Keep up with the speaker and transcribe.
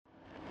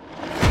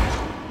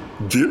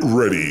Get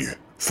ready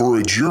for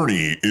a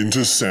journey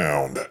into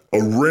sound, a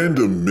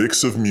random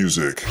mix of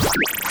music.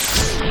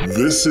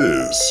 This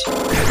is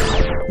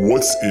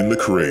What's in the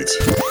Crate.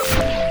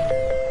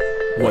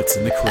 What's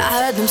in the Crate?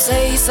 I heard them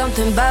say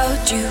something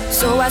about you,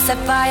 so I set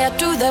fire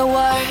to their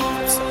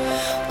words.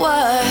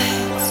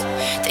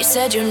 They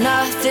said you're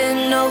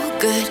nothing, no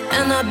good,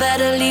 and I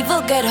better leave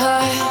or get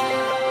hurt.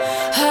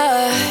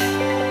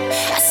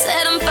 I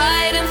said I'm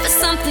fighting for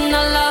something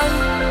I love,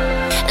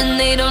 and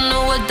they don't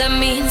know what that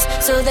means,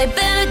 so they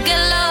better get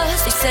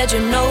lost. They said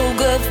you're no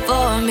good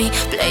for me,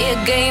 play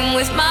a game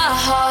with my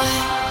heart.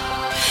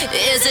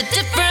 Is it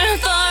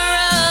different for us?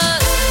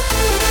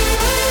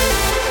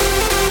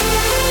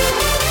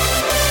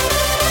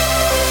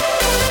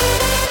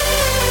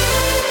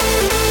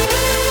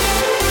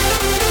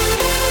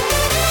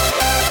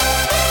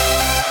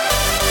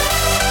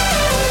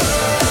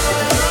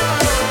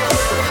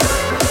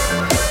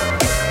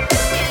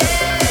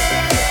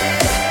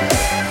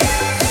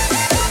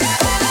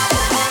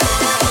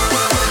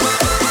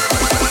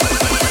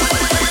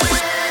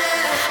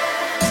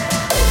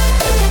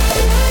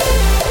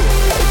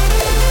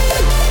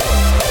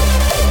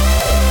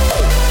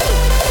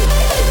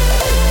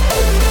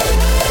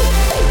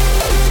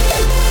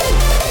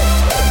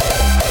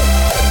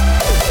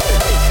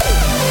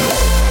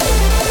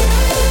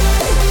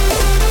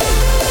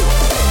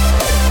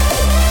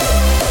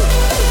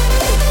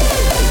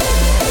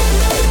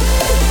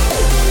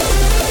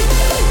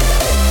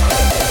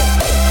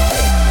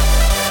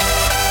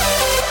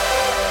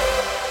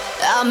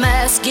 I'm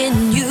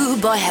asking you,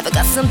 boy, have I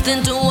got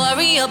something to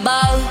worry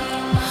about?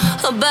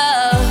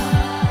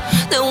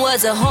 There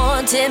was a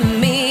haunting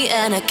me,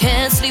 and I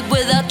can't sleep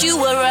without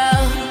you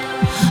around.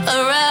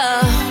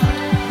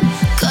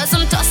 Cause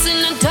I'm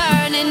tossing and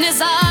turning,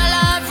 is all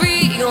I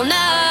feel now.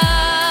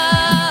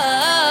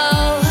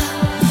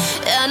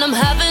 And I'm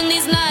having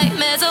these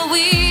nightmares, are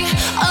we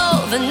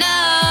over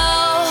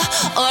now?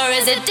 Or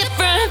is it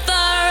different for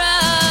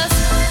us?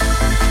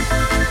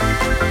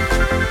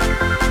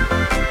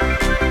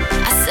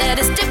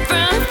 It's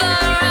different for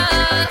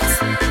us.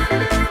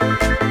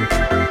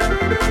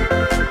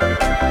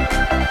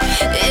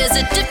 Is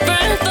it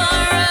different for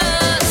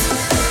us?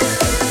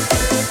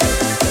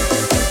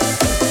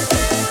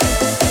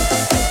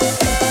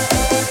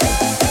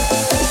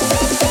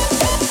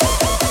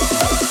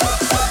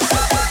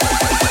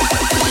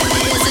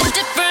 Is it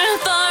different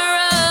for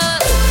us?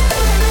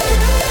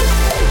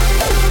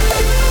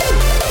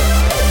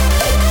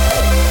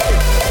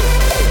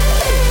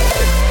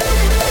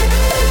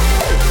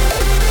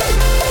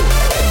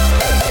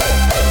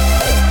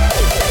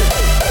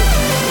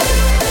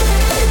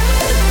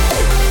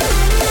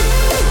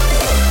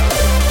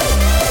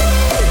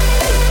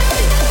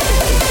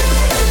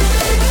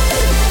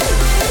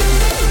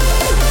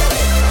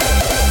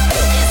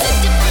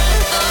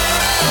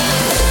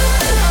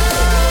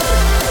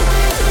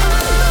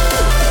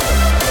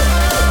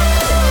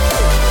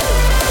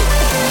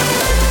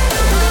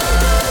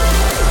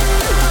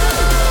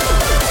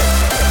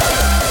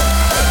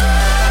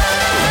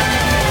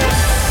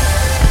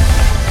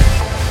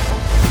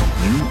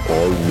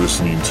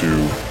 Listening to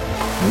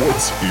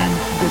What's in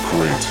the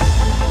Crate.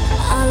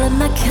 All of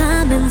my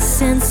common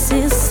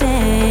senses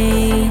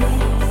say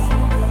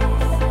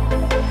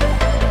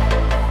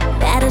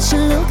that I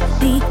should look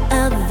the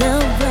other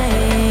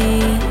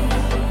way.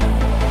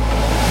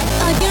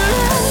 Are you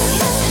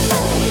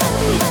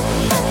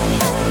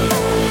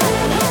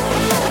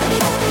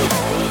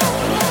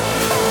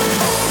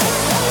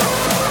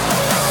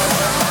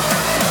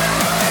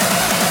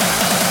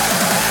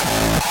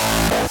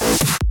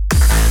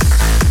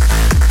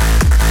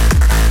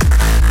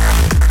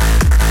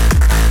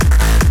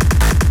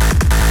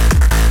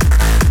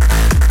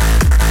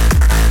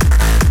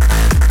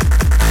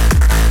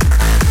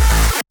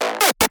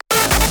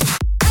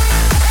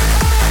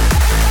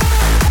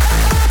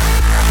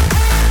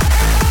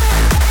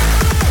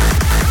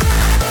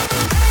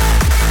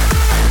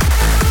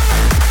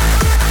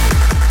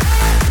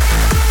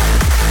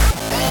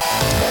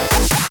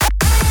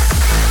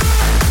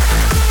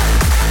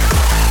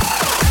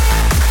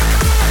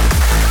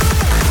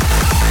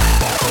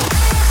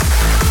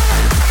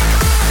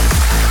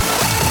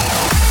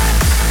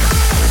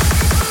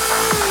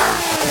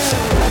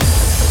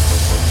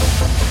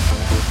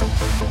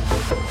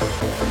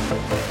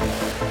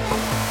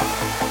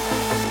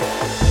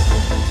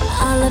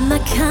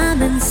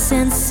common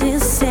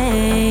senses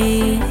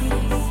say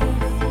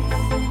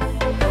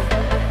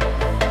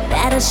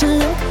that I should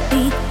look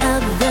the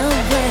other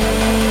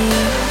way.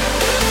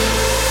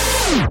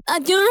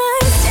 Are you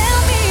right? Tell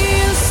me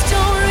a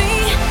story.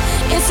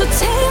 It's a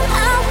tale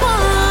I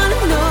wanna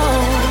know.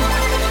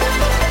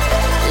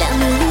 Let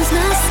me lose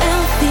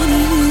myself in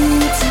you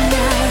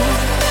tonight.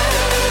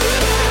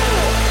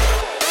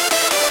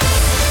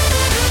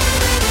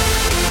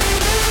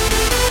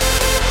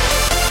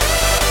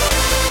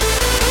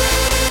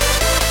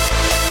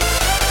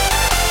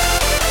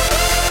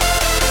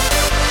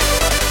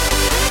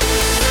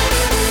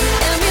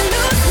 Let me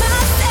lose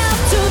myself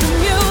to the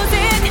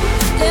music.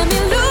 Let me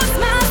lose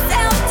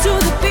myself to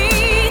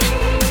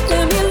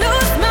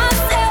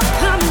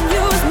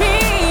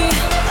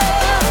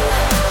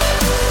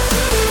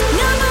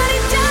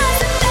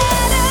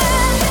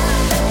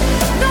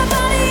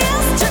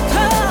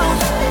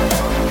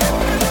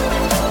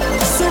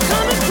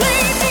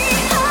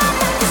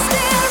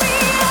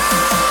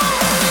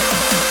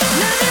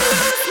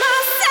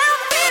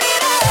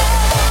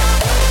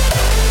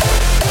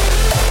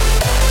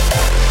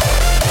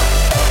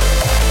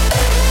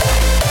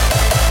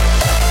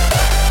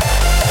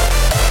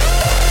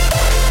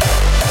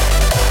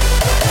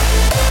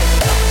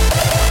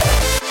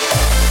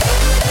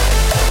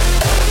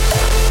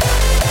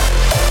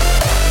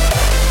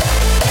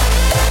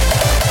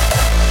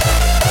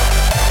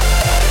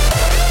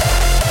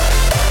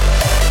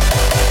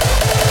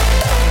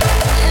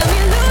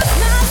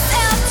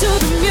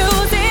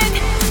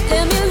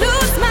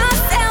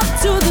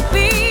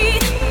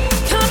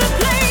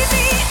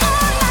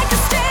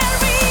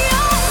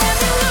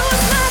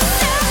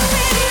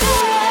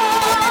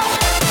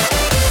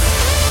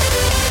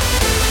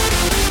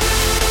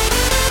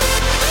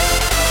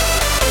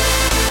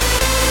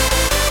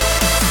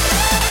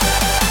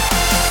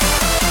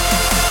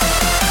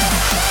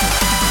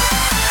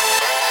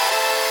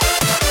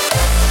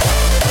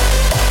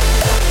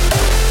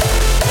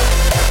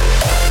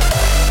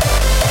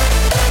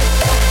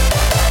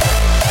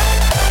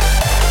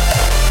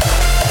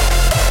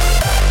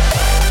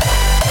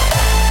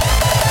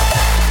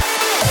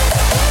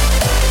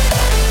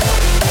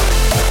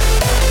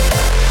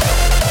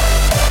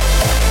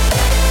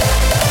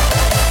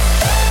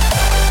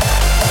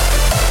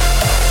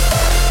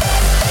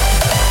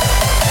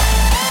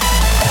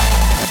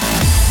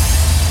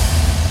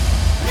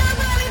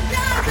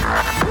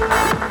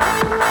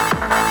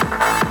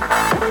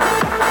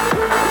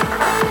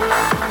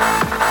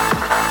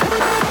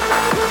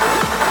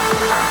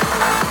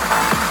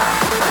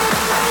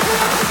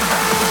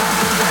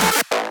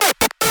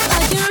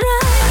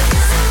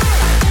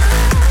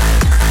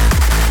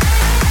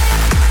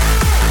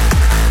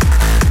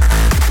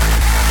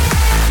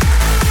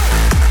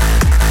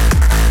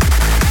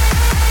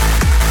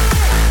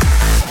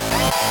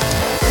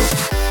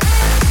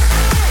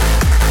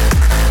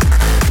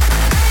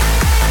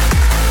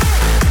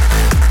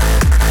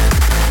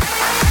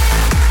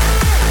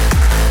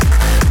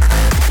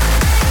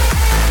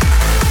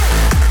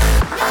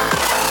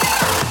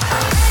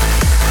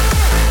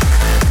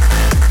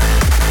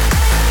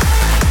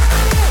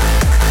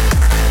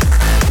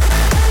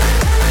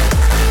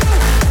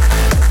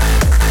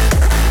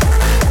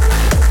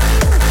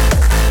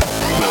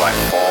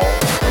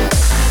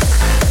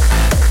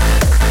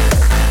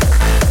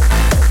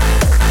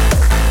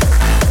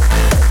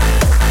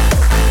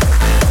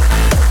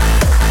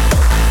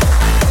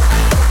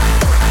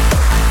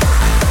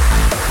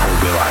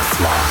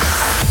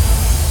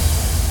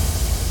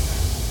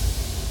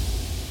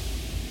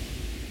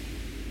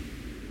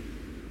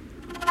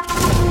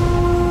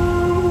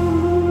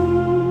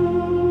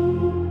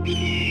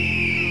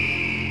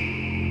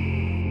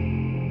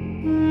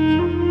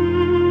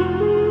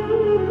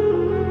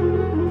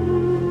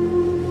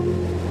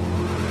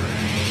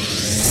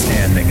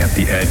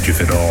the edge of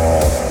it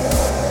all.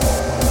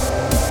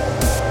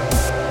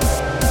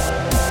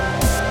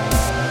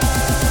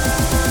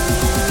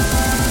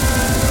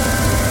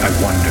 I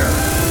wonder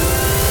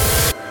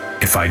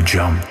if I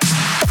jump.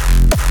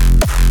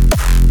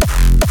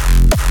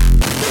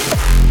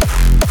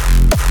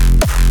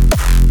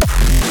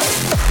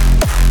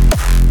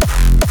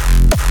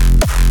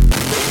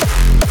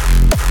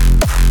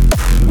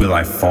 Will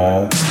I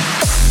fall?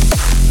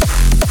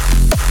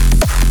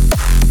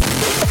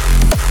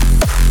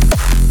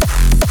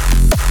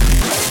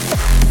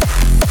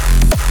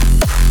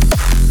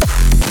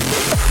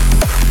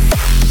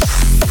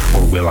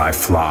 Or will I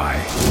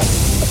fly?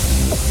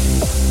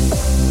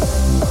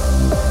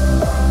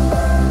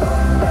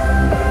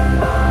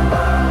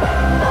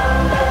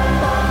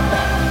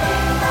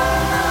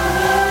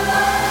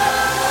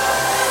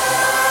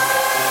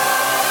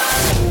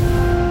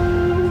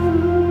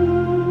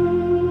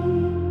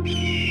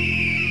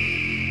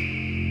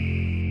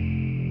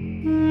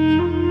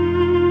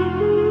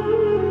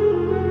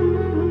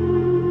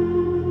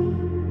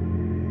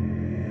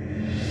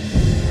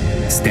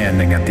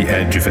 Standing at the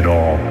edge of it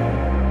all,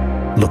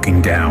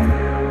 looking down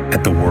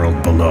at the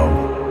world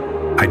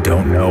below. I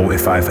don't know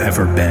if I've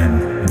ever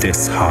been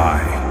this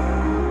high.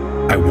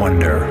 I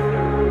wonder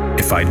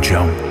if I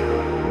jump,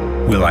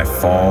 will I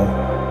fall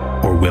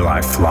or will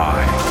I fly?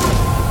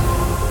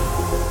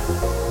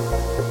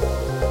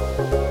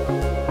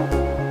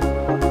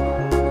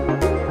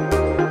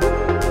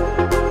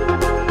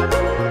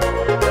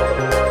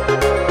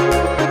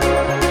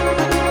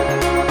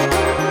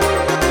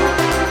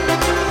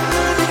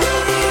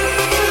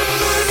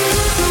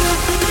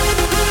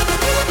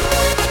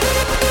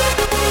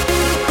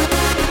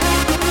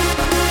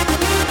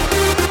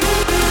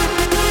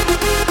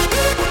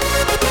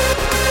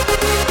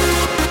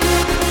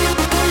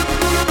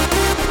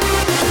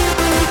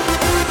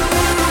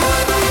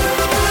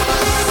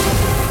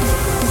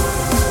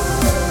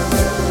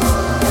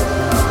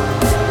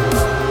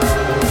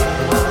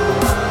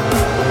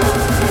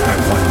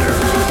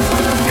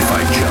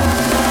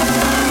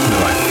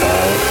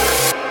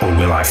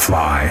 Will I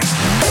fly?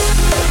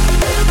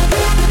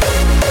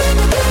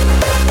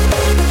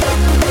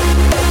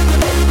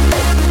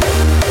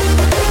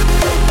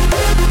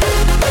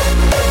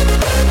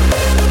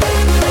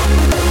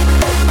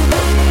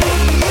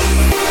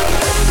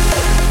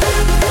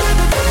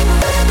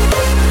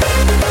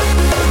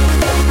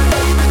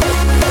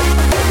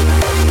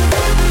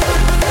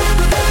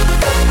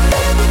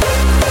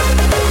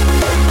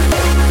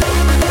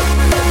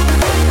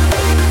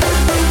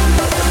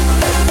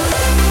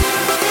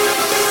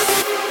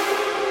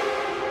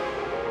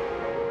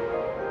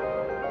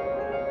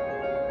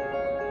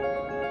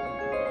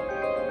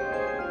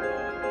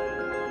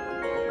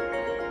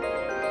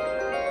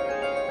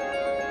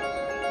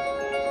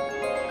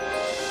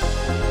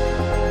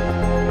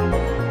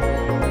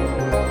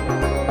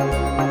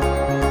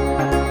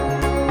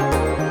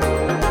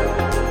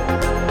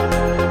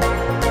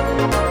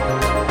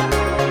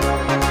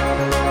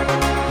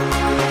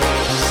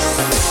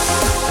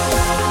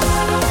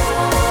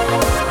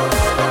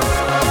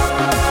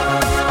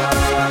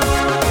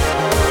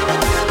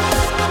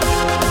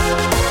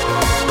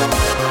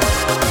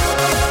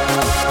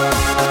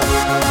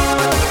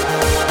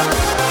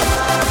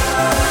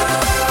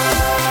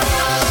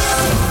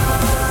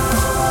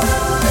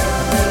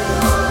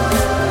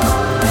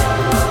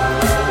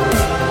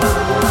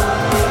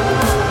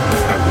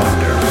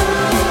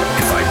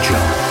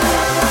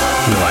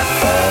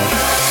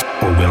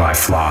 Will I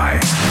fly?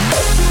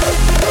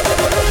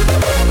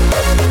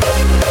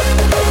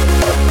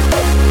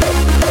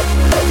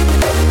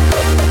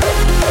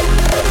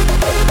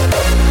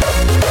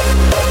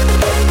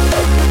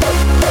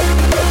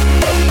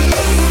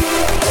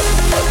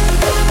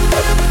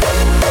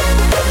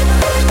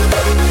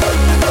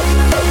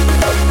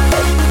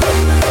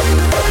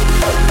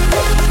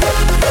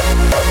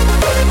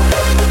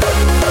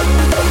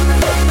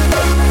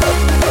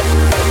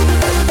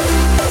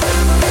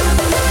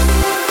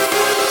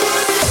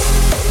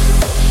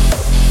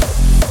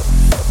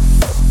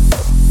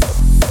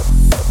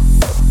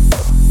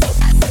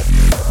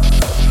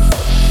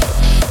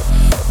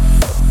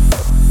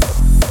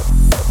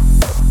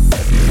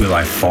 Will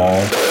I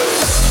fall?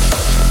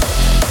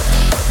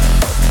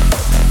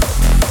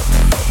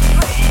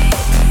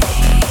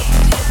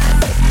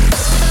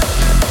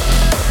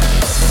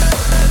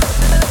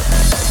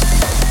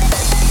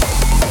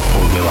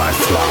 Or will I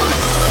fly?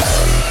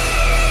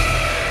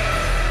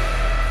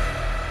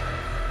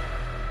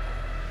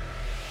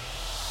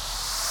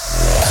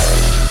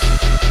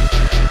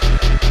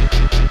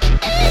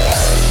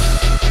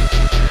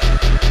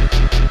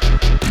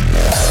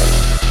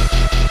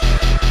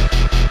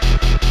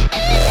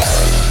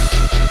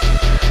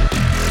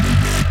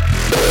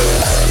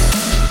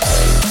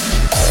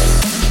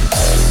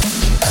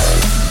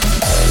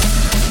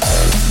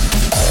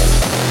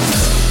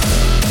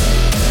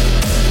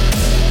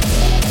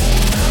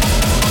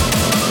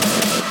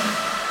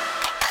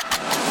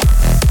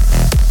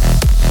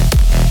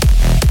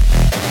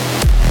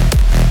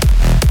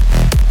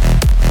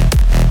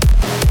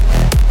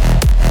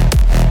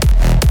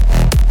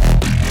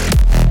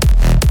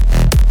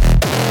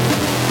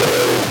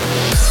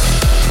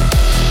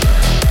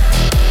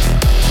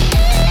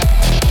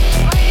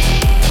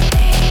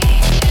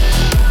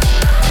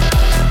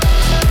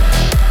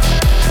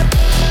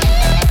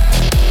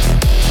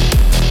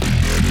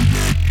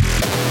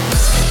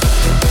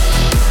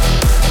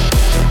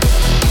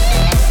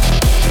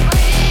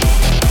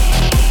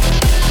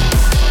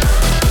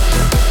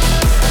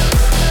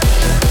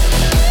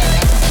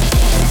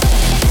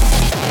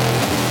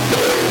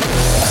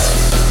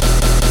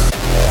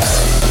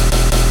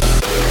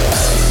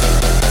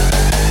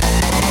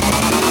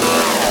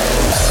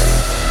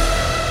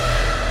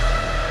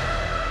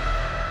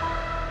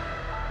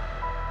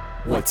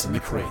 What's in the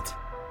Crate?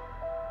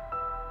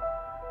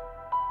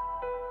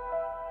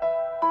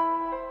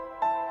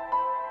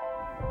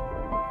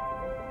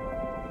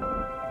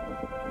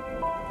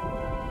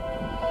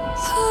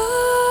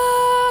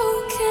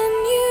 How can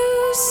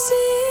you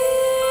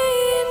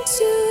see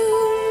into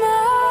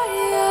my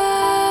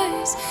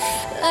eyes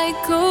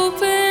like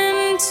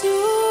open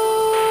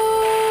doors,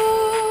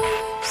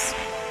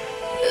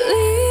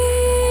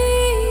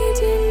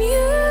 leading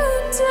you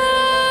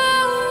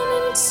down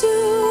into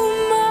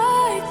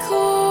my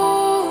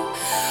core,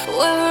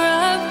 where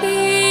I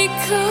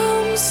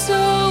become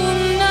so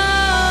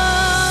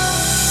numb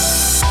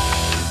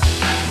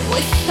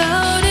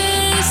without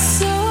a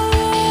soul.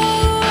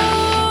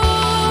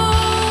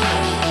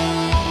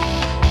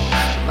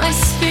 My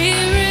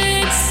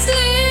spirit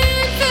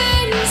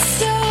sleeping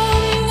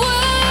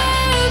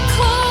somewhere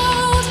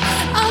cold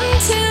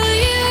until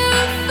you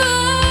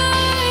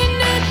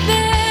find it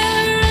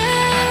there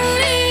and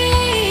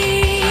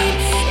lead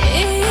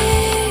it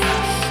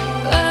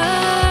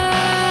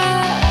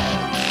back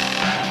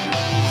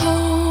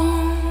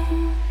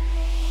home.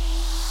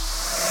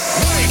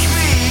 Wake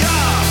me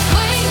up!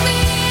 Wake me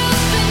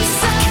up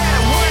inside.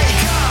 Can't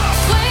wake up!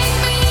 Wake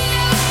me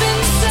up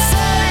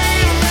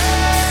inside.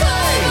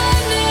 Call my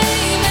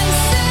name and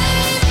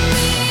save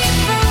me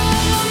from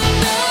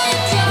the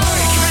dark.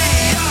 Wake me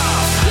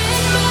up!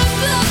 Spin my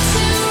blood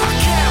to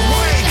Can't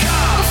wake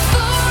up!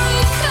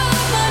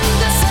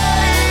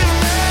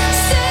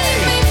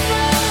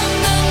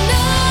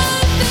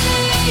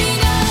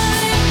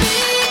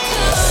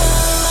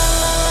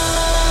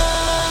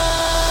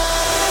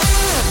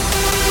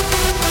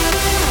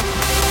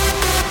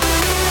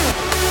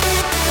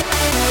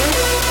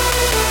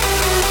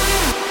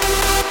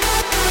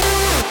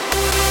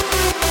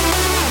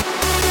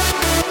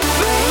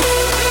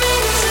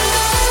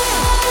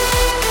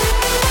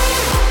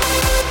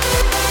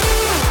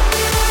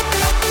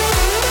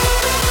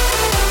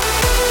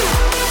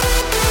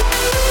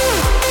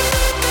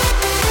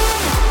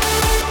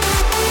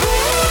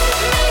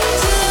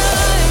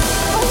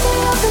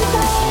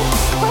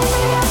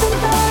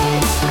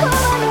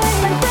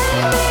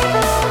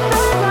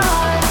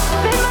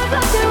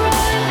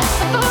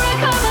 before I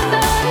come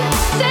undone.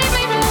 Save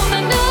me from the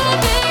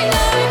nothing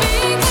I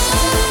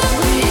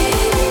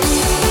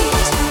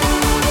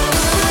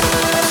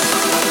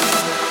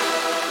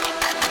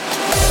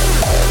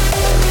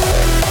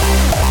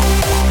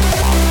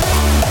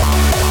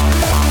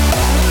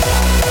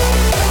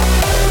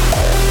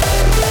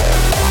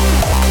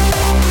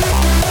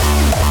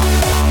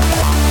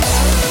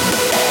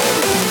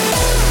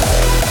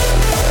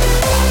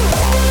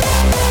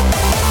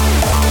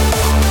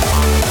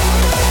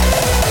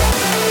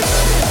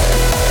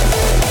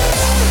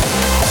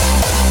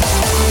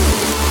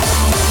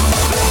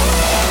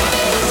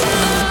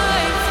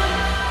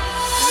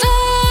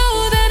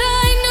Now that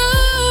I know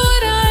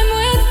what I'm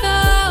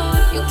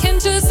without, you can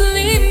just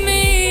leave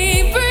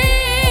me.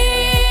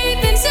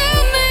 Breathe into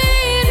me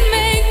and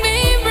make me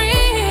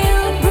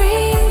real.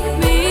 Bring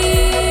me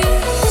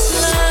to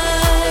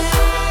life.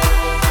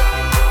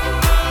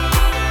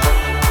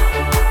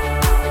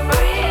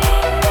 Bring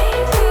me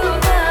to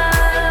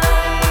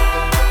life.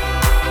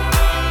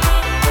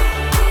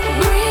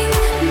 Bring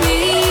me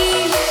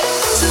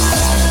to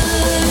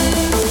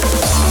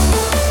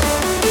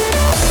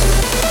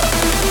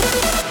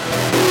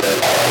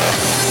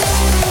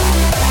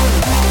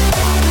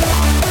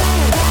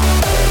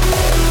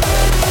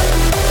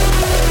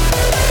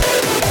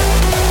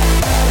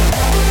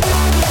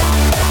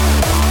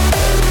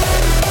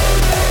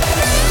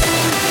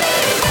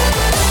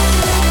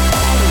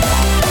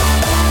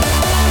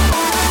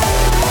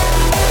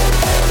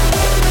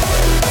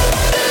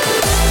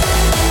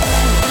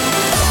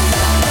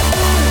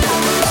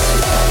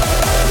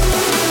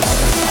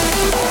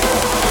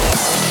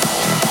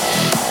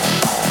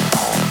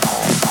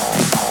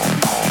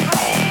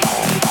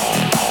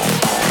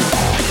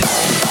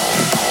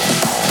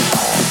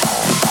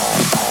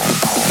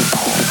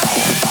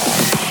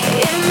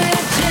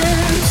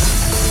imagine.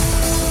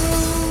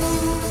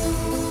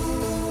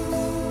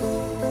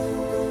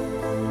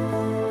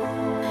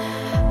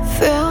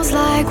 Feels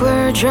like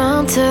we're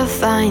drawn to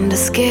find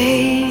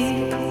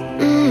escape.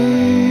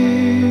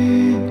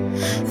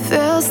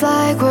 Feels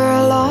like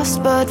we're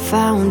lost but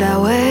found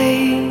our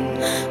way.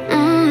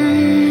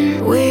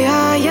 We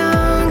are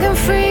young and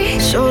free,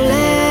 so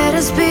let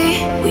us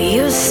be. We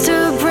used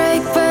to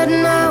break, but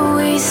now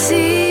we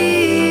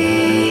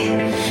see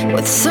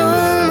with so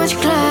much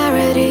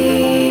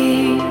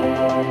clarity.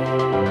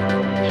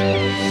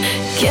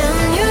 Can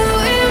you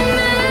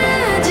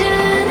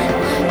imagine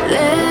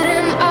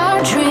letting our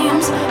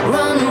dreams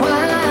run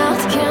wild?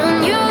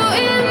 Can you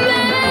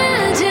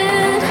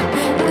imagine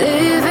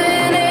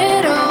leaving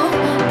it all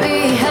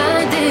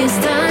behind this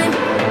time?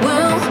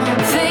 We'll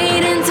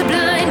fade into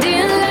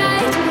blinding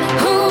light.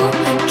 Who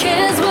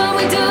cares what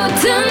we do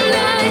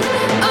tonight?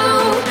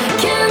 Oh,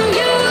 can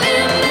you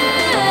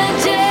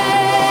imagine?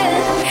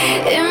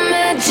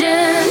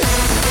 Imagine.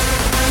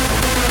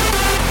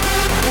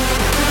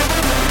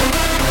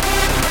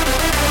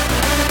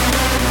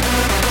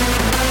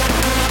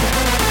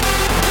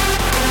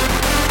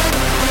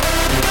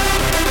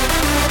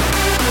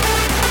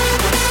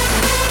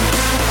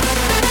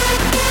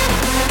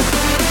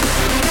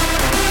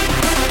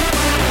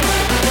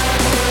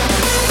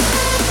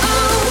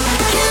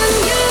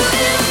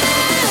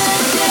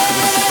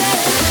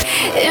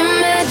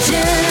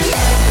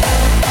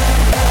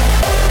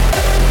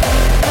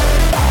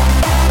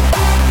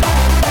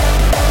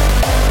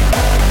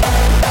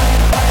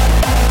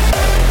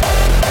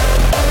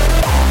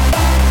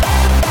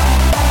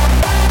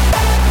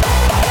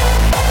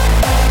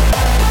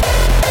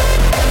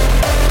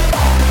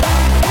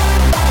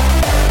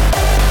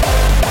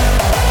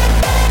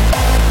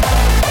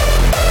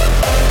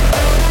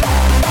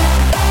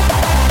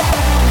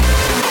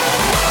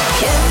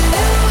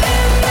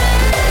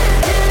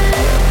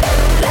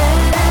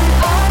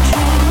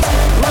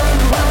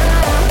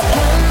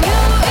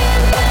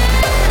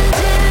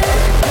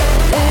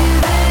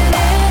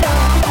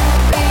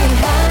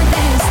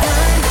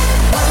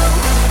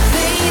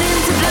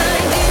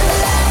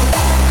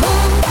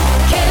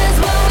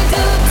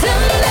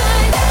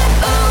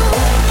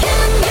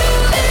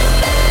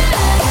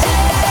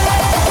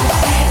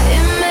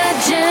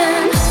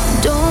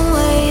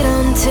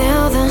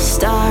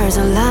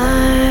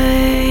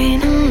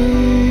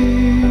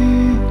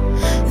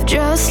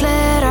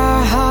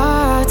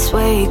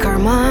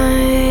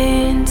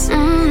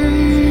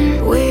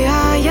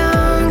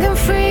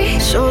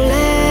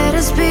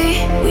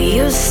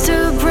 used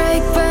to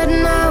break, but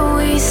now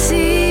we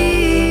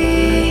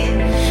see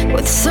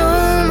with so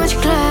much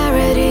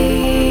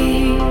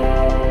clarity.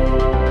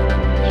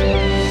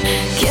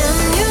 Can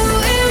you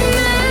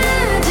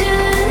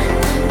imagine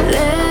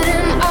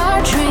letting our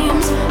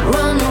dreams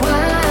run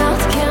wild?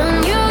 Can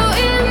you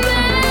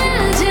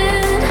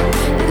imagine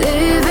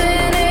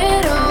leaving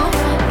it all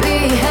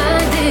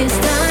behind this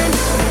time?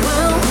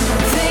 We'll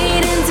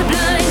fade into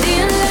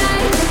blinding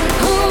light.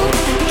 Who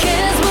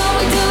cares what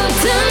we do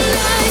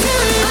tonight?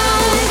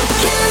 Oh,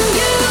 can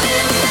you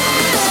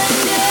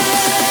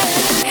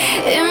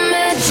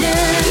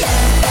imagine?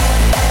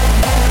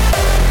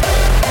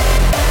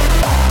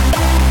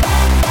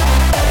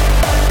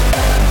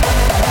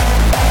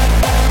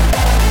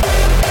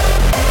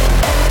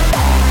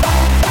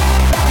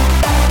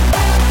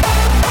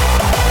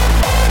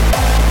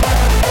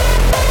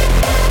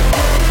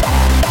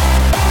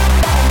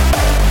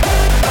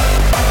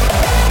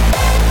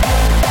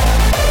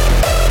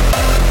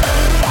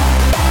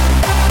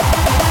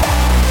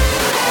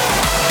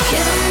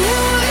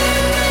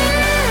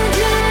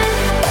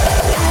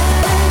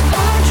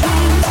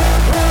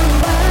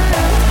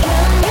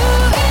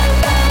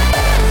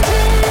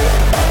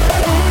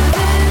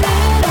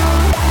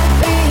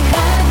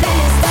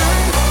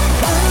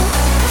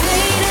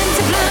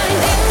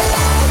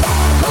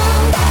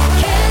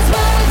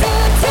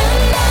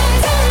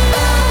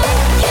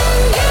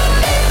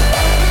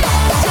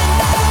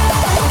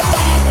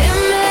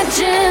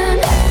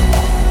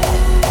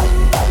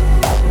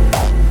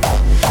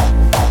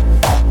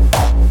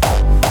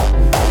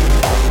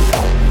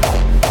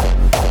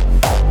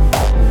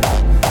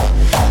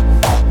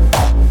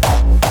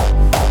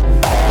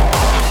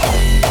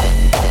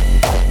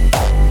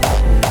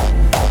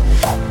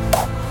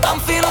 I'm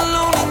feeling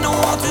lonely, no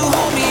one to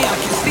hold me. I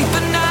can't sleep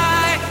at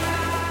night.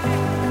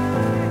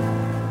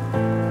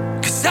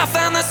 'Cause I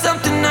found there's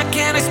something I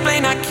can't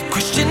explain. I keep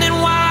questioning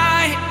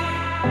why.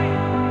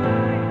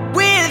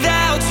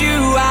 Without you,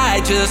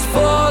 I just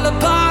fall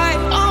apart.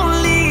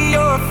 Only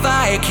your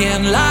fire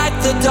can light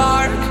the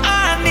dark.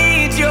 I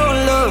need your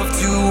love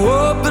to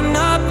open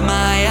up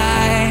my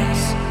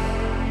eyes.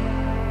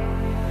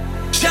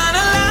 Shine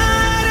a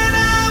light and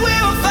I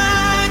will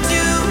find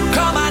you.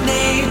 Call my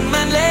name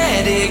and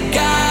let it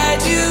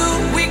guide you.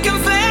 We can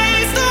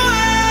face the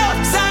world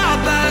side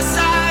by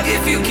side.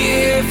 If you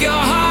give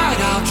your heart,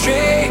 I'll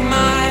trade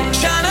mine.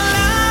 Shine a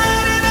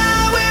light and I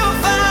will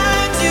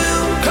find you.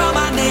 Call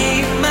my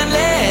name and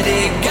let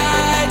it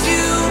guide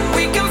you.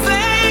 We can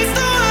face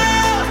the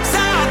world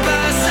side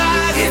by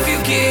side. If you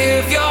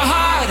give your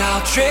heart,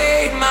 I'll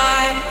trade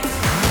mine.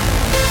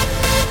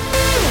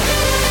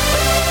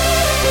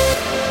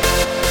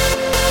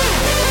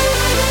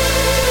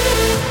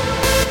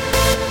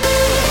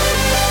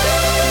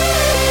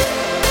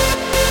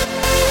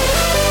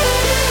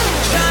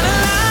 Shine a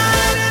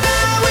light and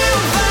I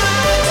will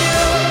find you.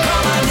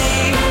 Call my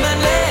name and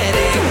let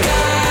it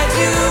guide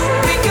you.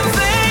 We can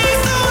face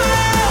the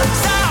world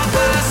side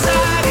by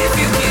side. If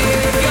you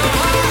give your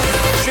heart,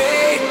 I'll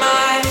trade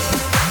mine.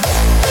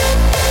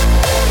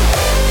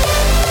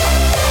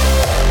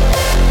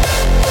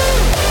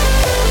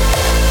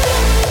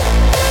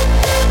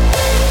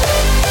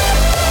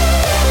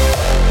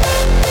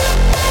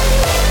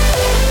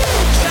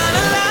 Shine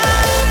a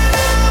light and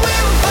I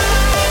will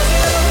find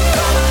you.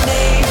 Call my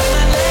name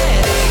and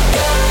let it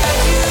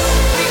guide you.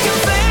 We can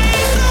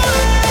face the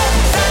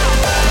world side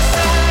by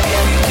side.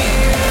 If you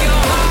give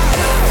your heart,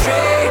 I'll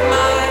trade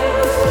mine.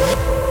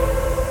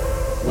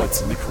 What's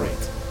in the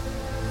crate?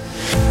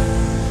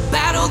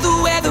 Battle the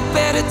weather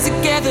better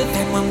together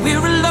than when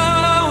we're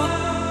alone.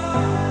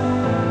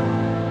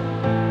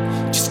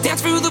 Just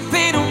dance through the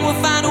pain and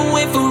we'll find a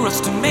way for us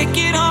to make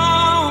it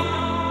home.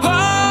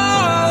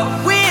 Oh,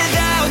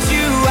 without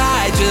you,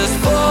 I just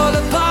fall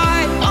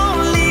apart.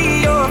 Only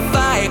your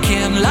fire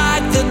can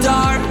light the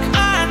dark.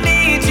 I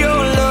need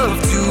your love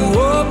to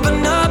open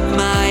up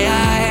my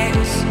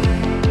eyes.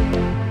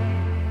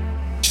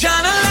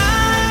 Shine a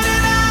light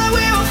and I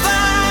will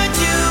find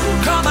you.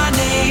 Call my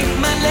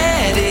name and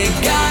let it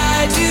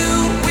guide you.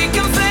 We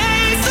can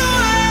face the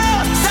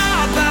world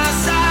side by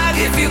side.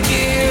 If you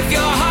give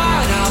your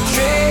heart, I'll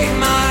trade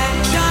mine.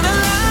 Shine a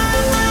light.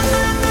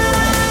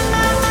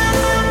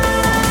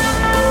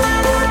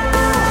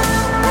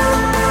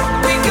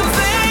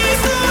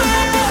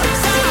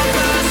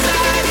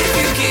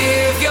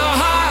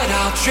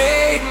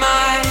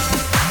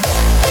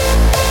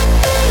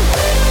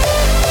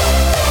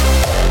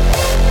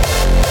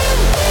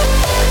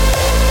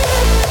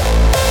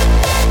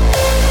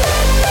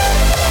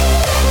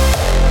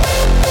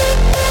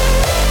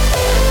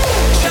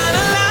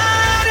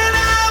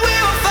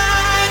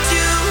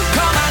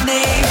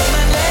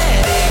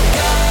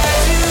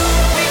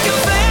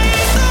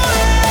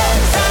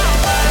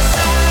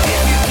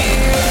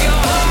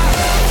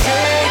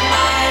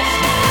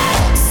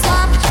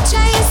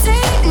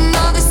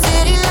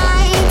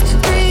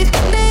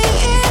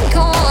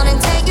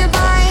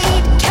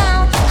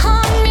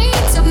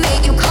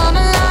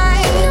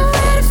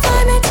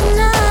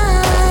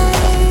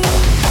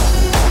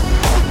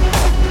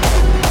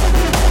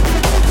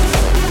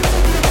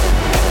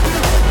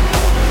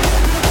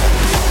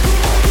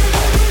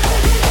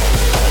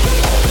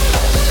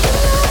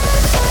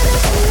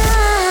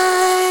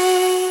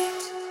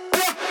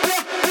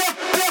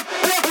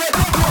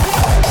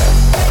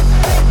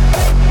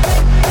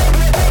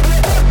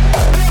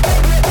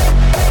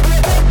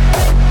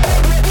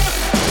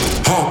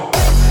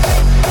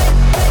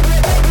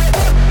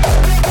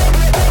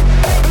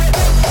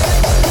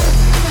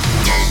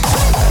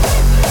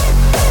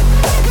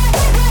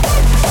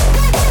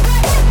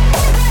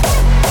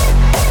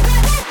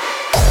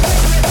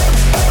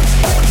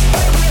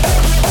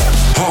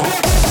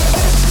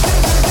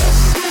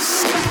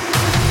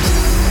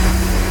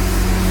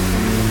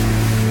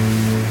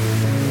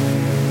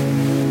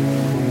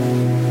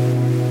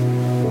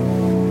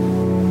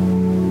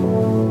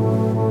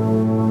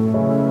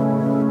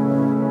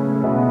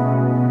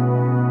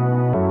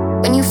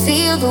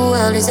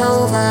 world is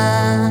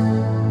over.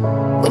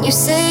 When you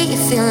say you're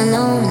feeling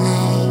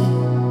lonely,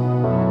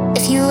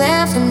 if you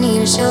ever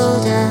need a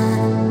shoulder,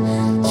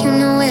 you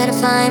know where to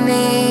find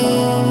me.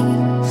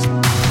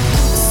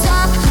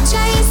 Stop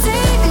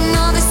chasing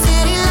all the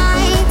city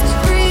lights.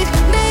 Breathe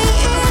me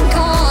in,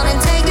 go on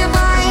and take a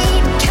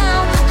bite.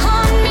 Count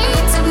on me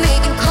to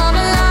make you come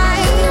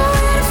alive. You know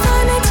where to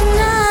find me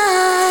tonight.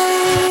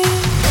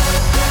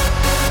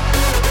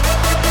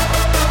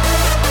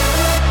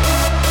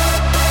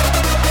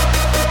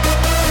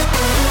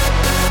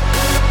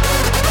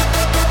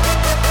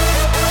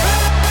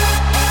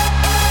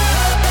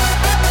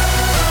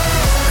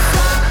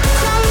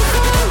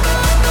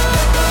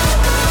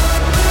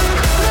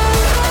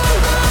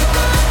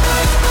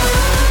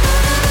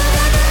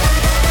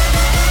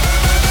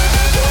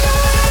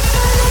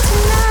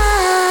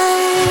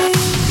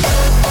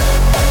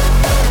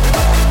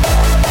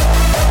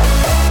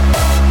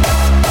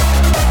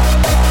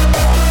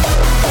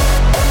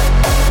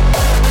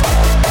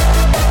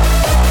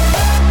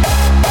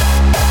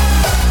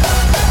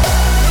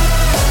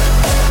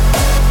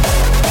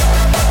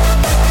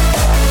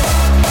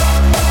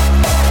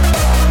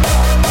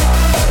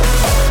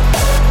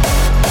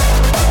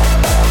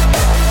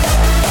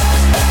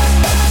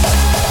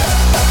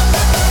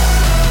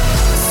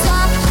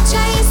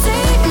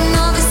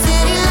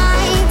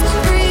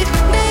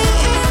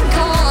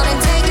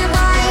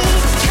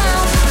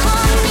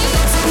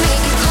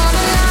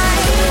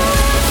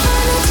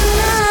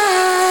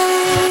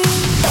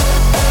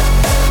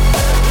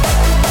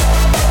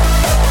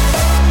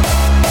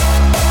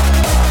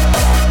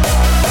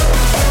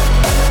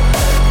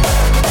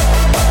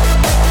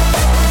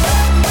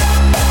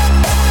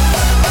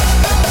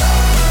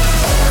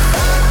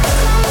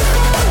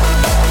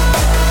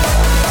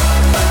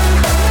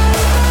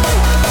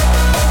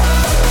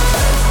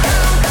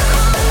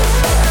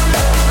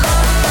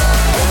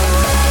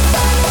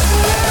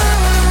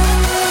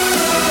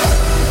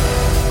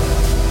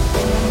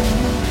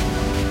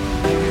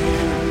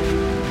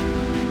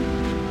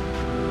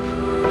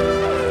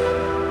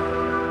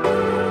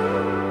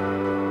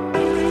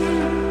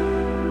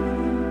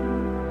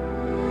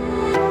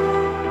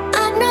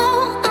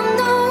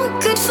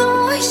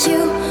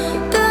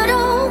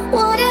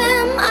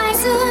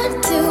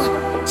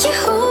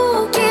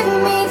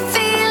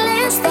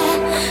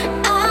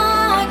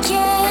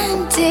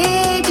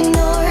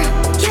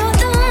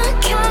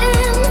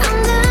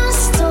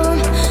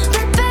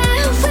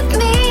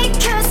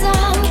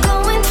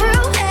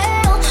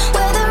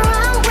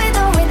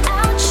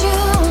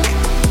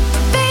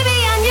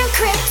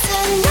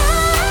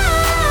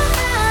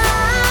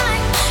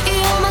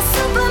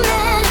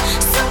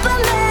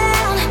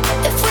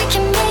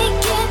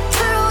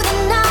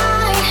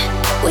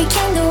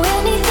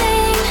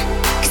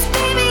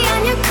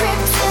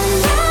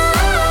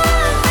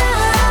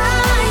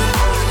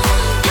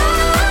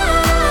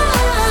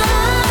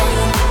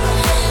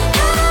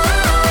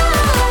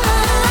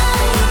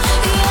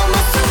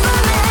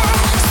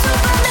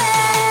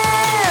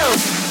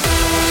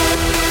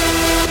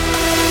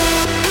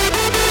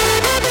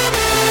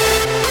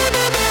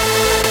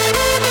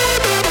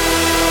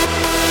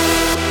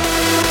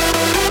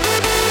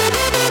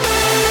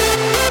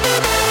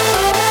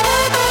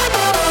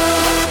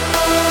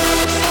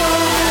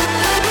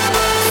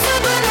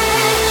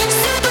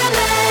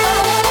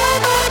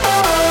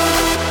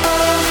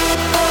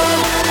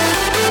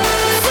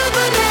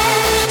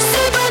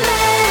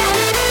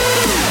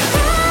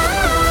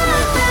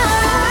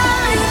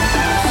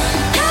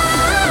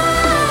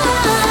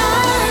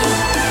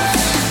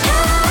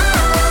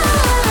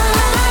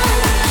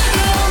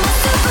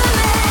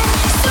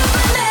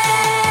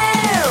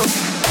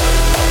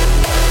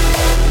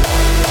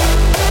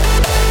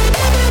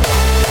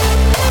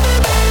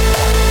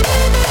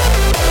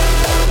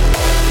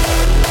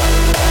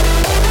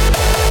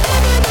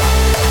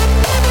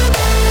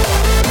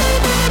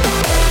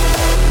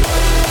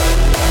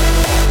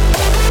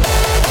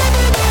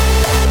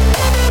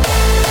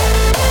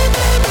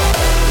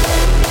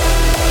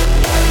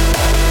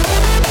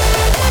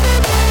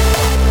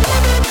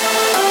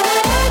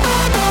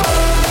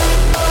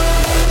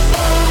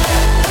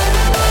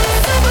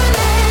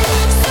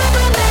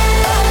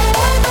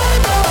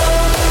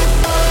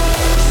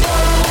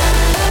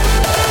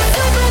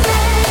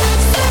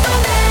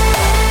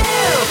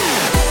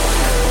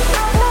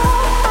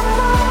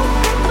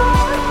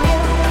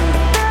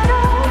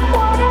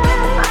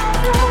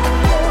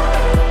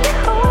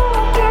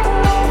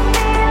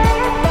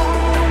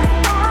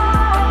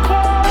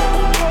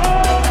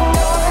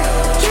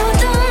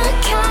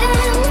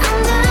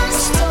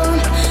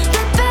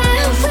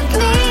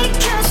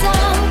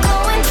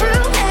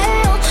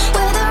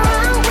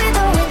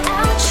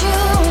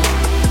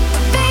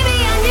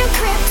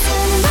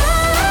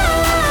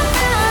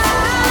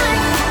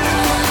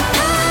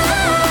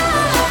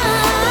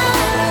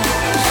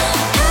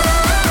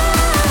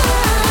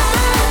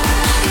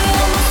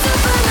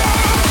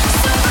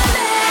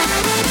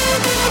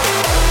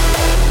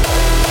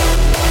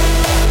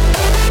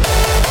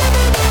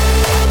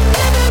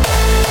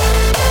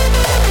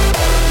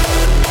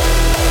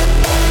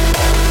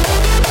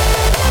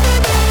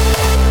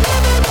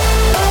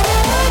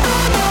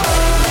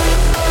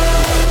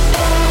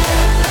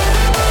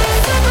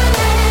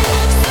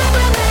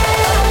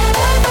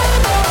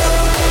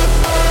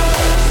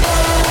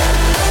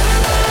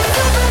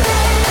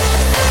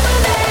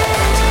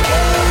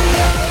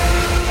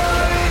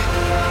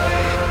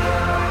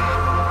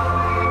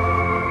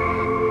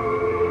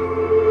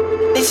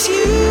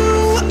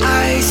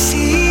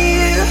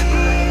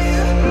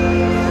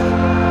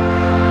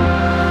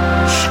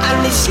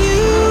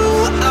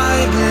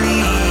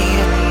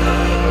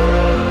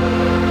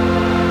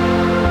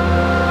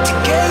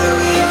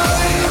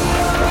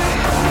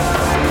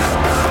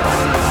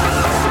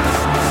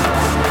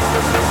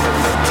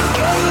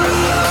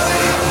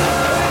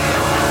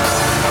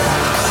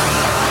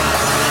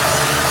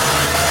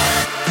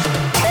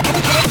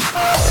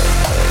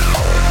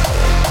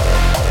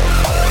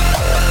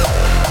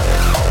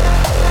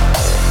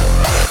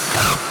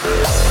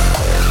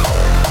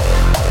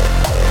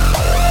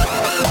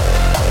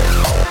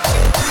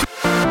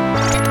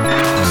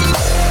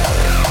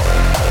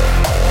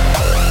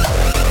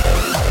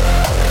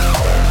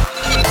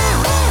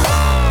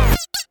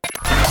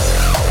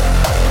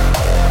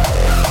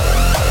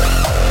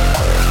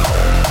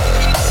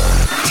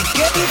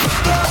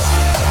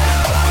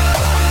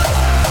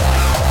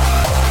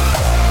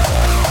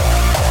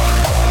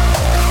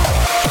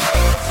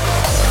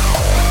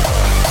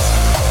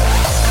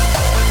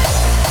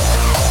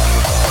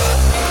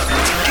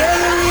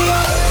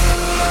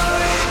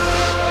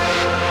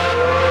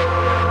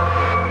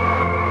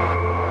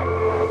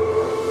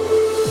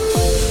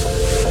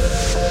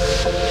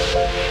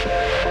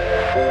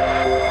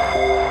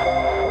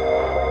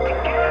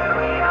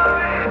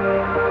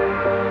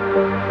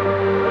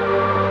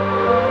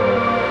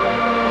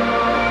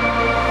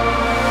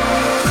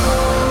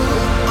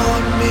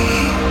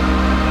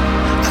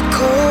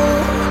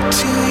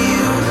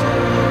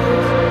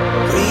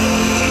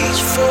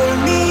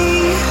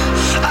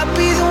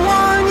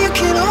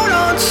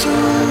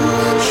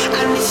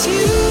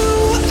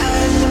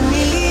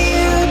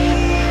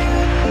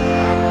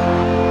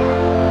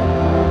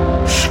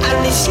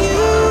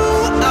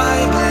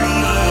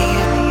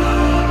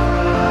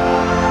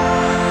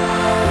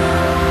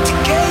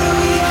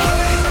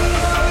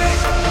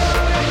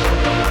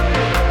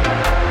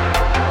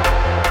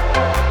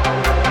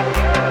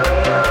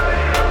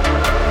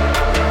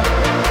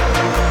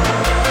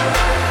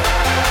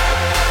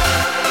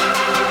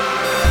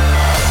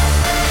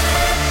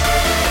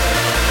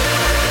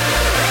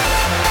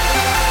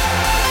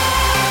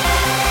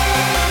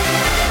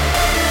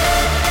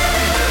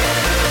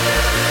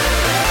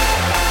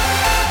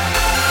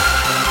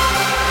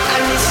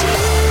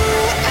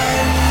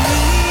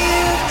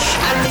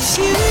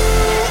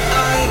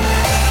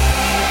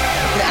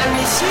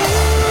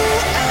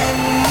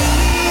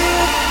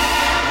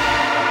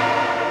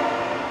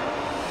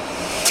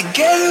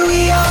 Together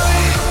we are.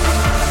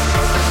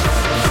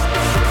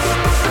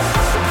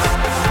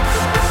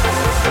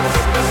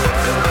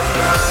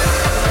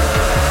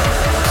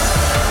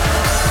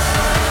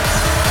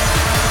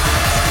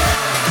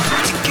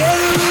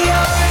 Together we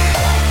are.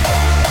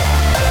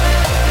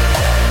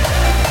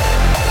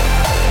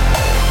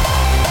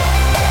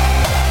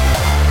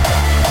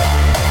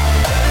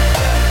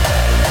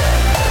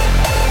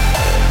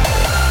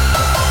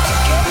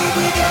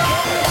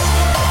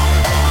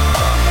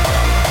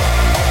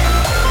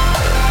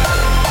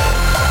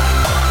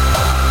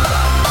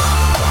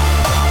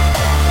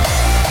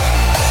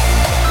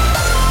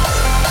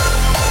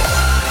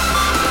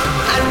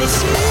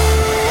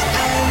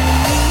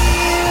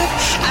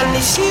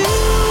 It's you,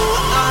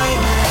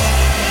 I'm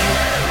here.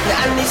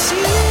 And it's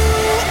you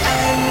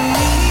and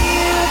me.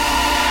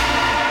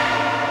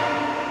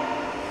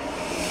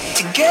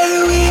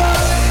 Together we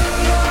are.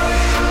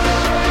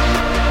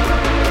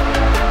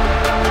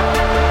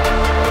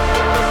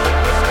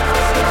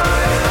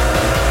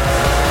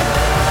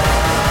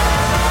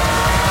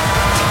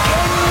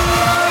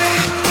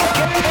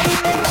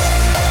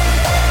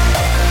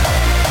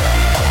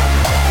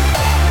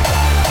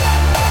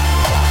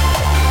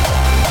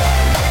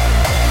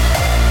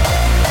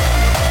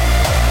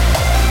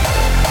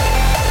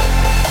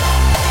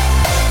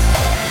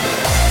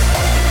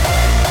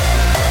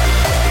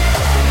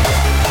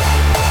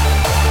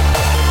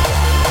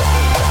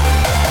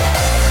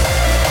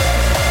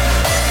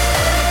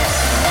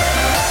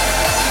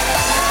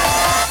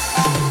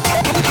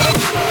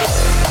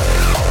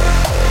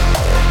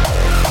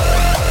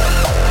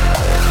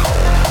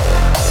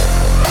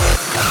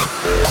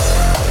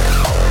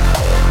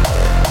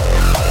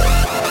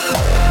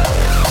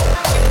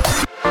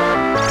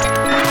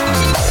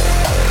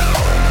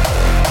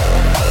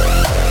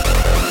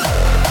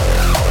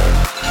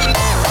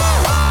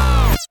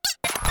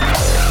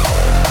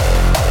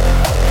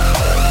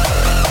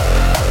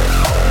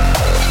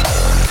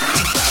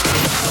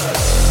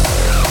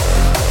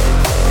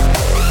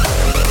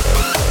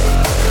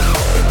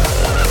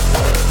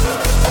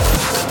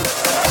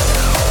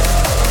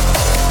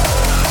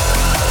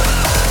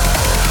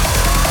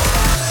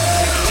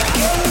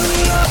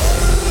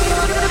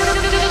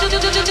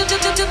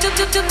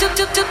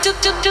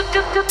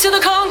 To the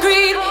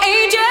concrete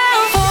angel.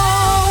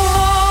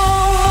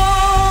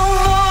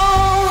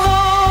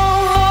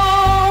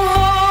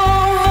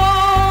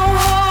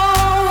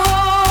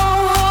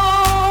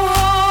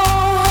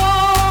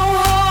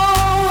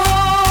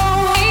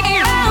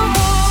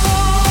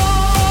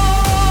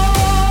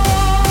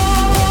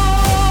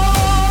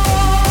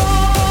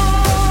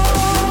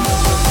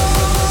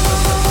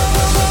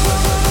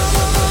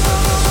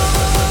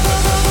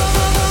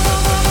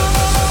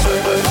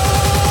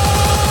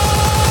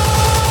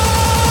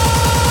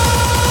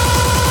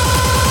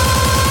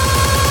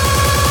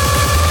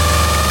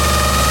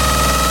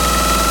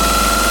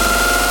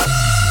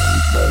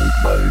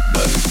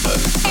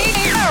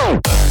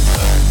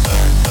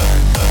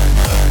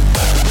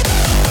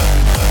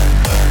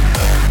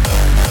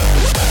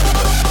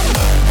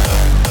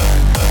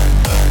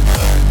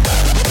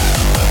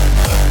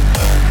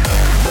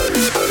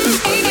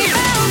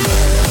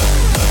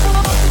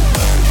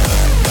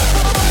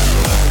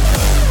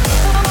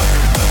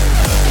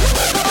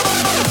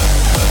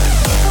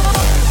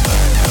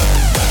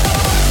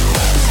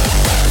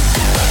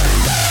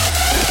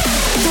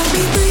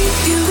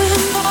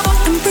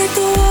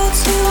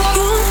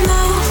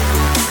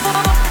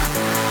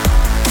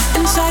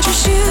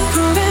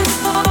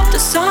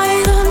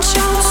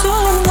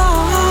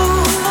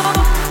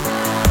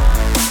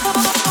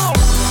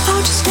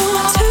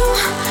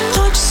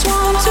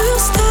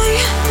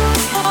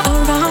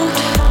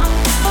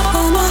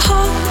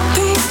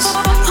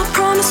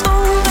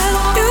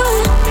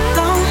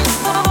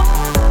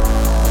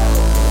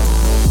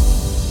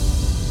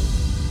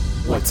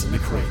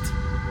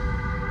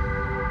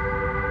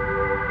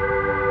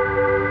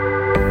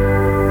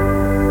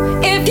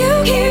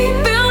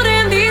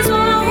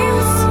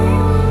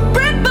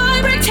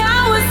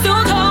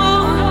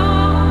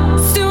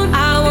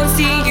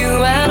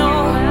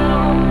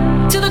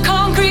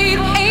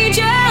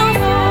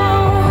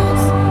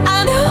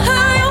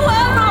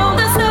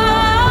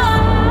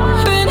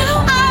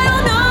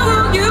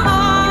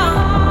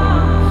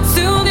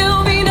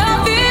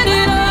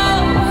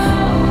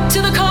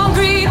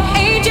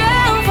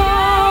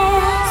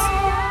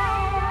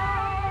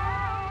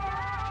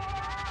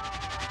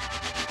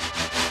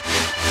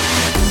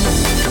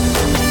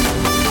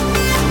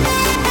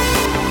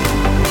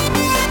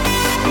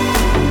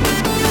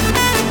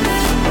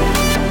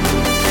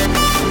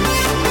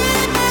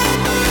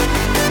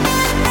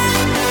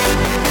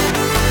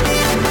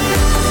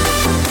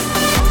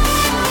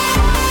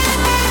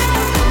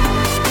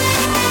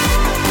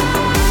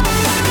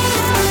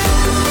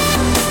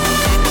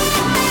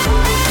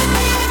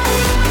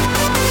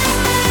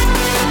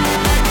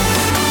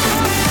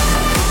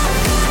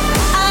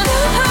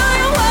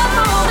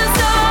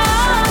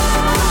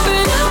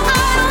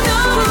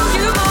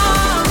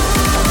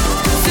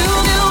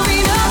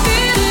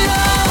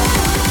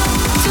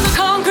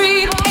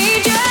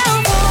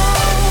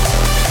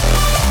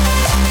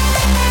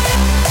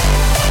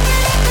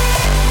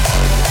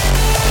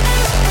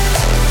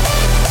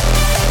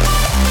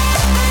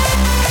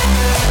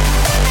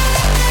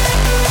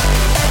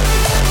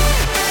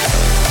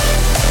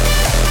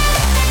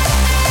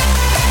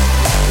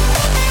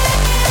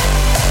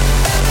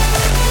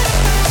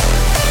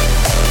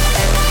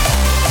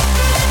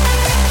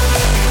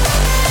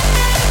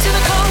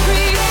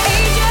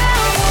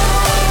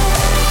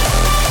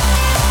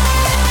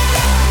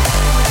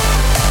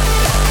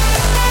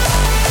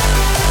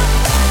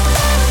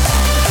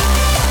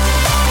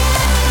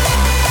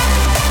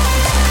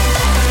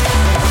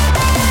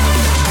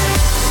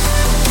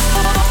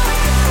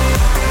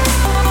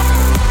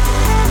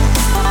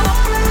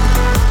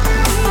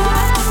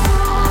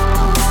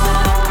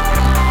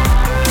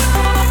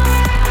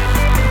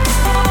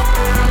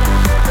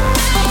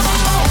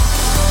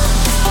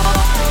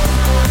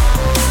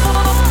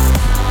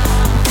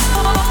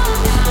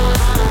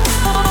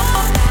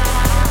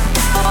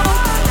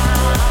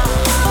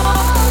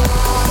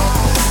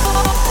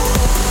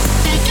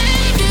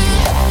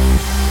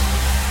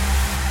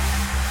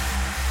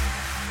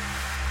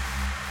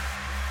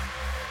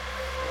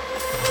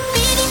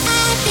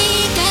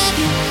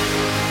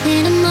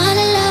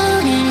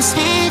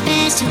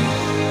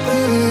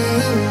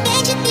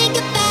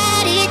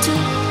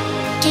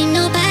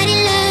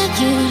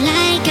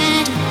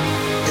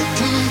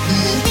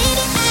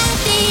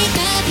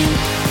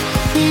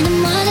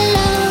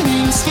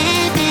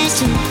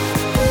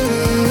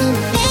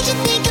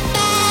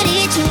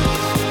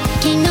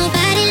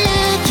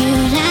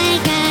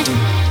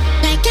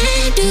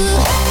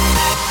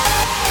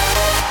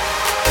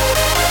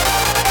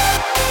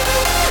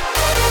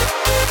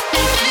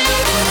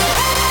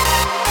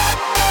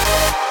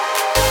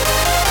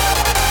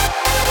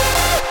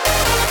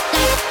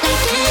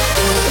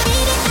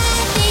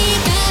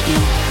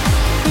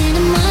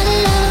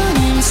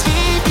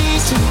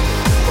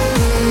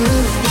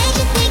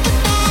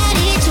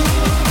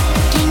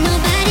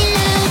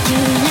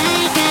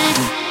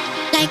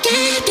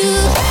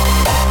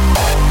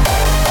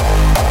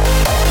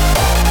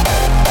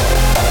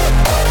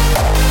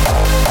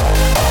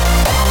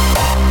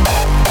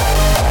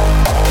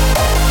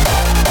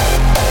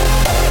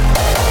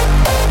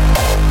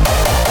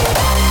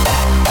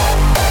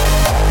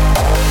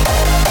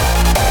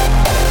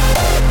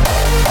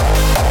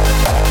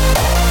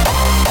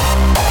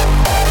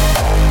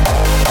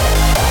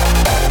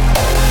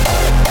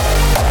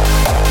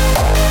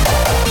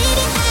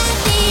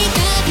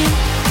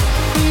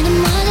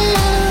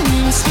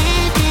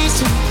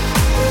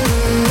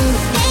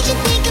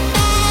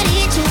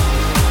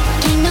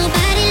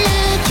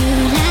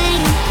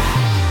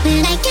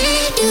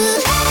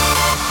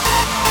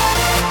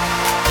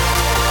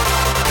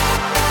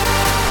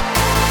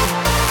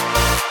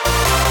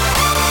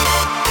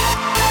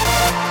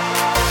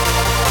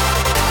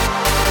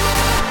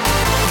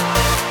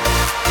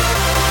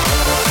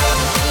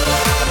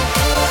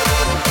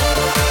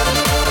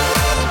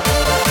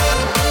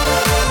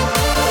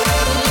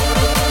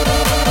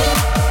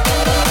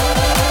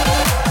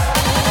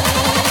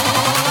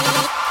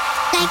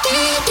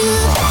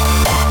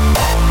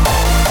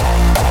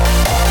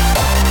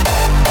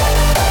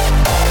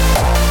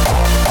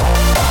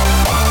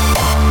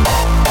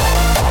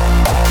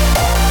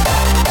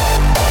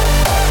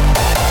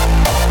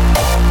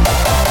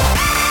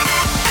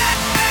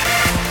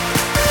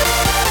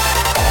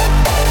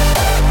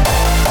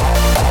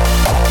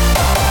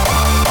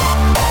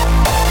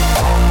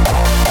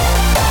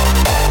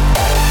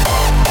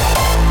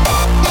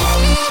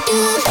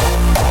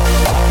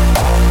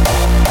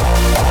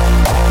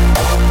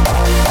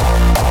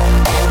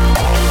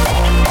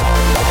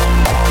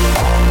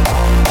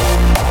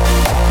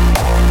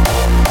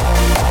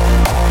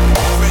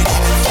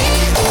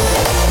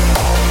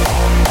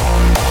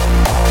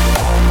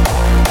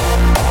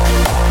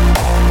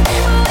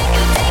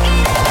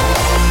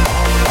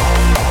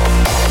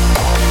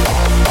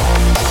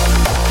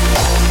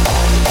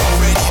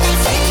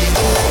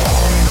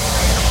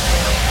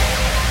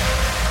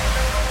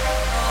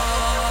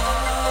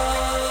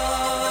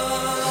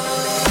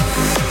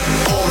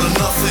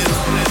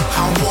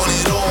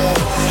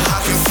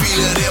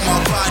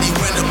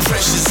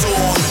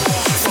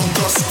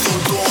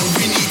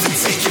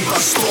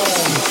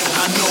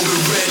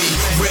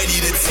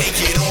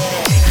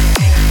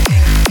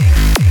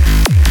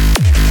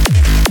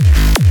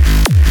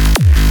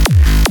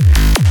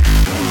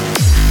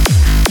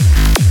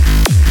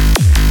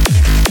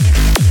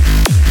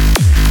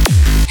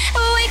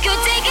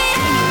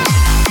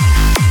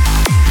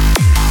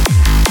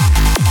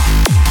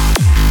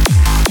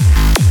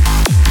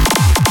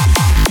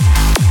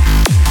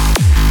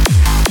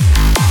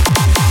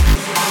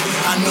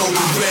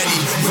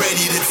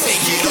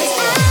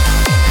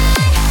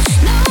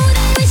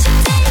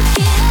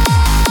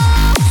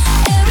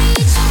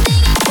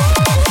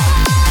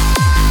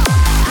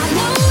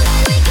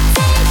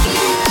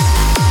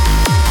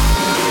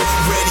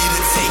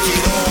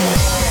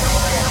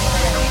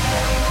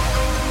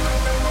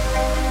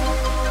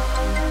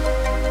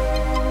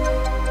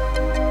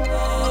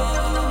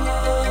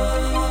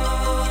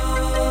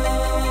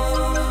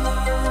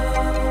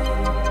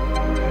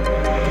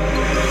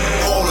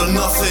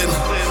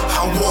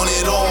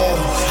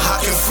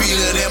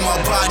 feel it in my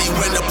body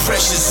when the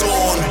pressure's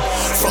on.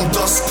 From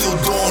dusk till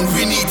dawn,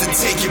 we need to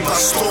take it by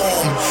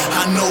storm.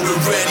 I know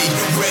we're ready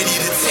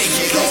to take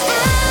it on.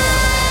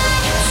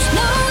 I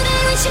know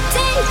that we should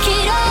take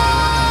it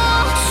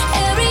all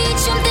and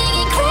reach something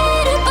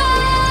incredible.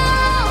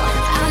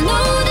 I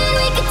know that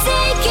we could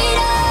take it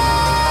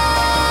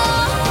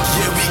all.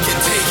 Yeah, we can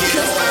take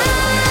it on.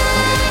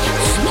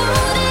 I know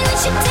that we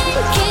should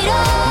take it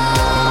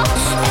all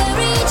and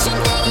reach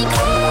something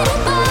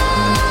incredible.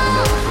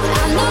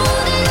 I know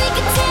that we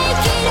could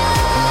take it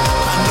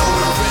all. I know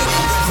we're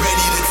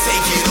ready to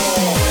take it on.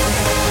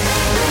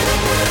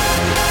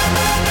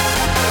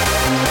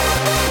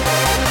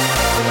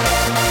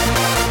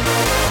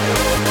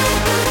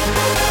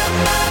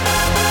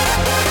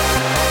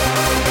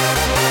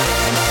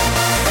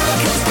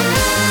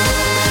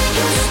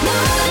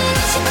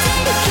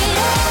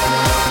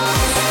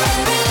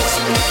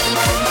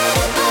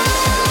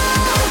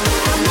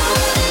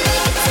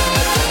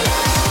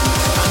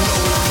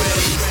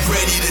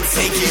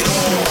 Take it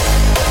on.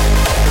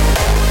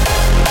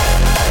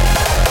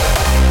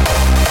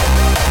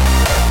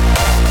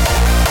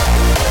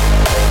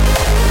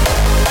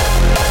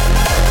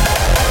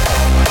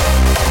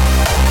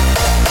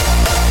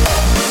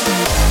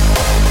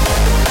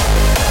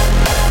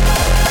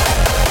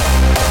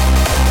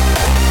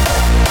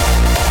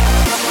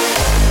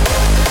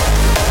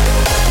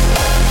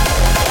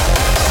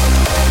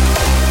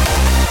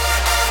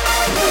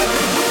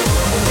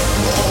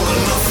 All or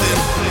nothing,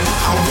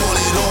 I want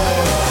it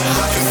all.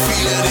 I can feel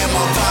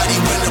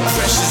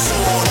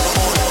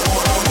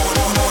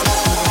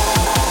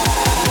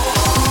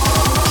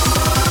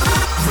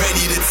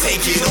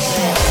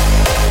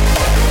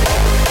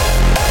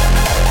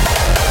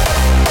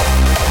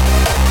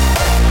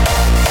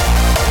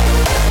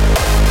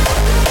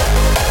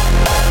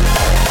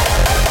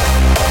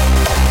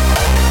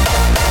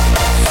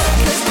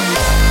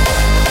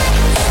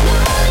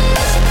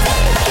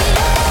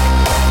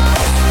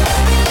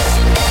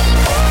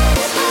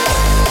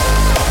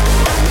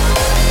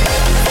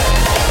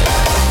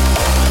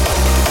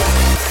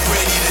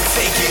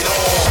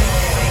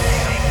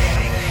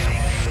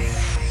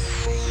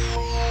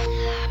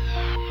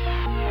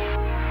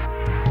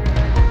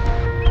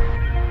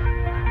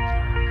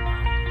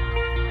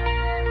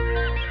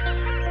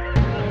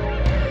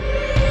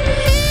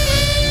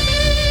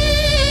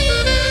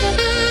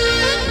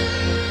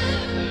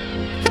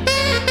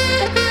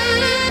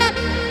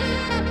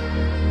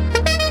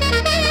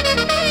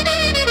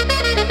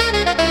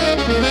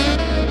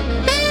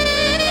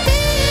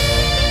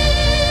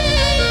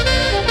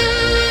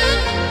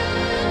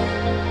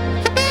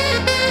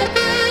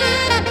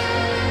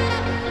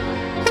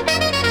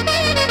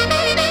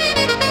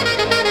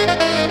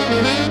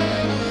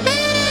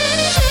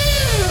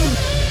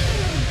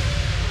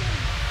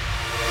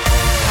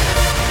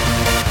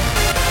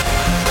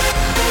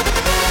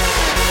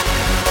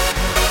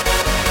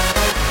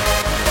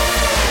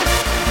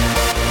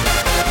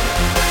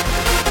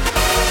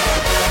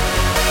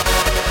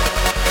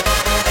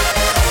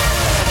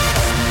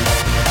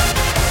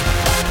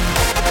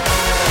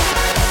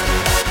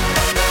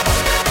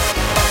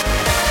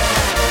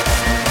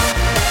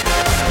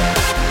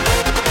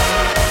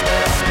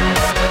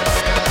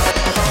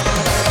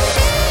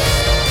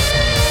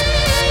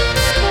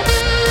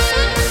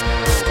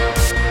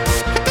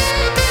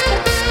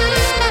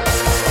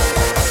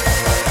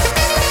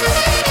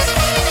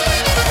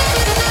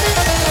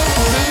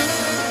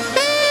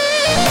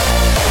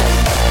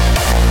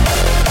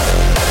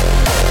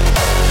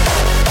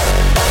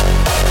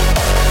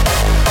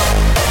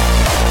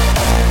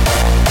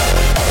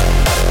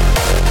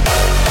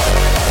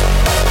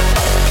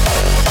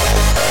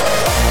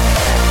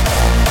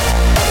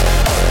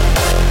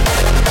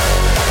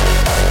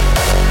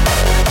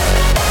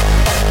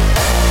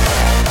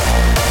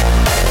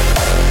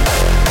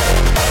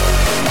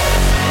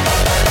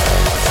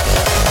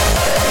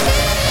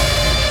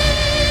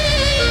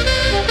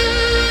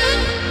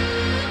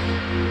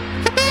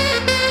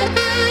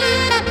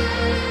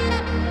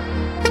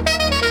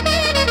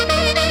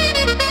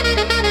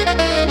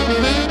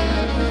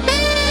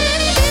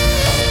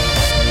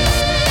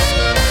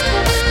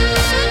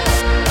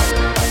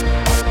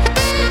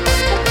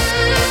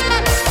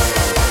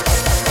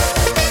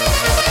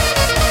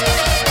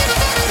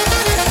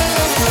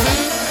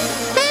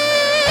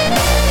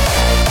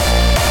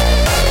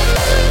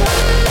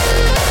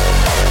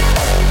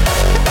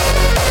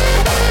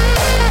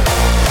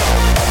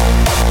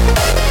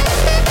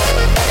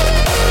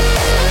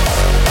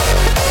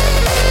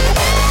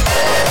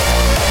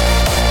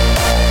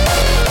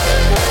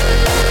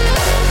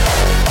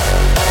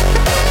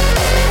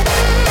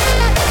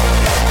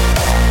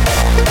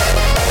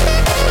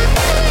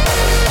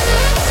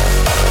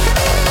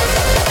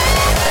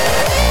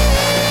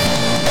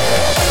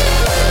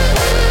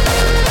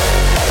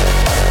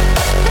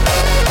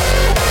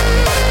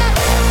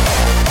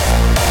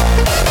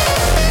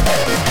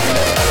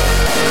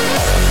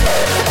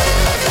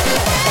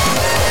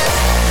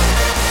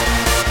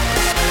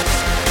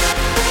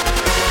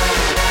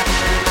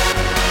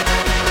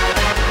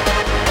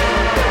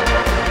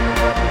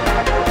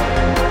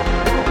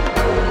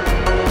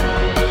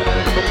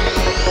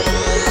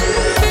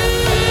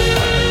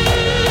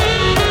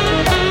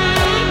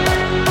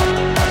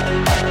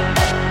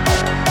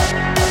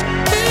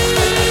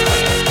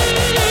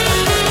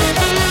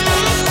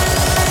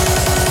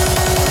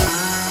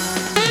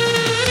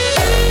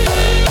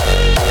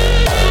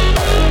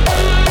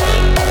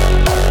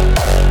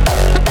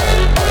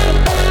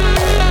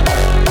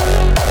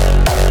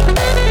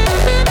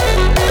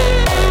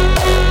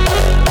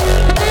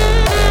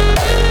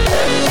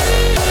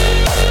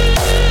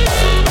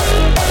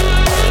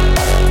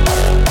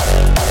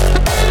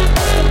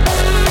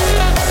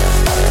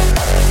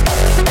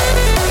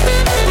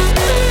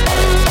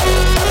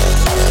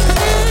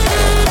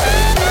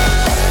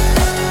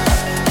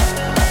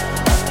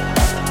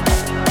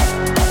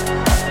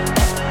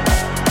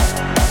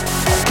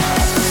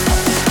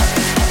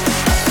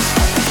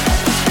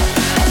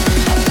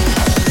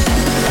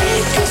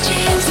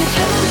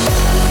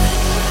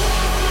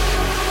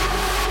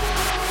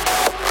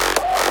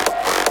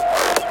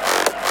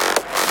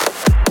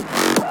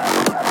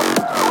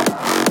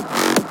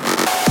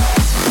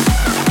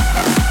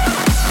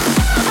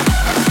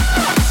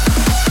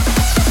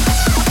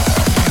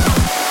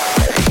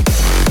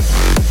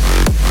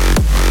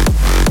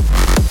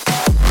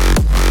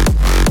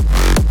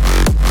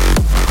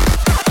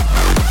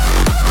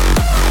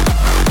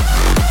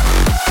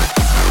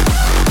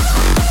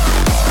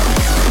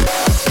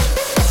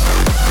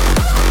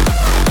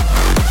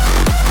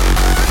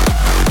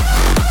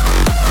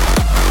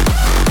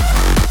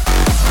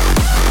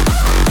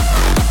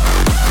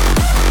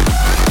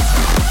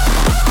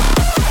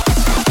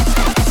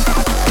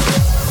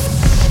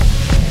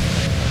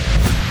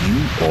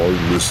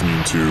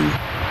listening to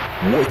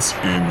What's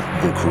in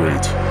the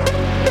Crate.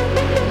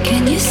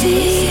 Can you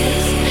see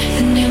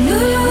the new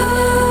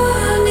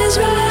moon is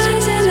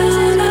rising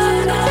on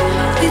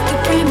up with the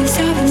promise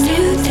of a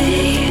new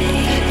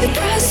day, the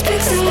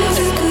prospects of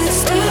a good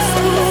start.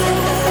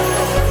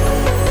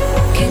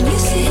 Can you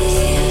see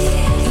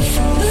the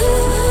full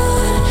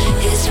moon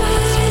is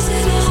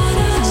rising on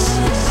us?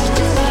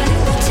 What it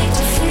will take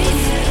to free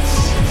us,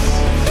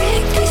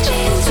 break these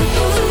chains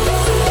apart.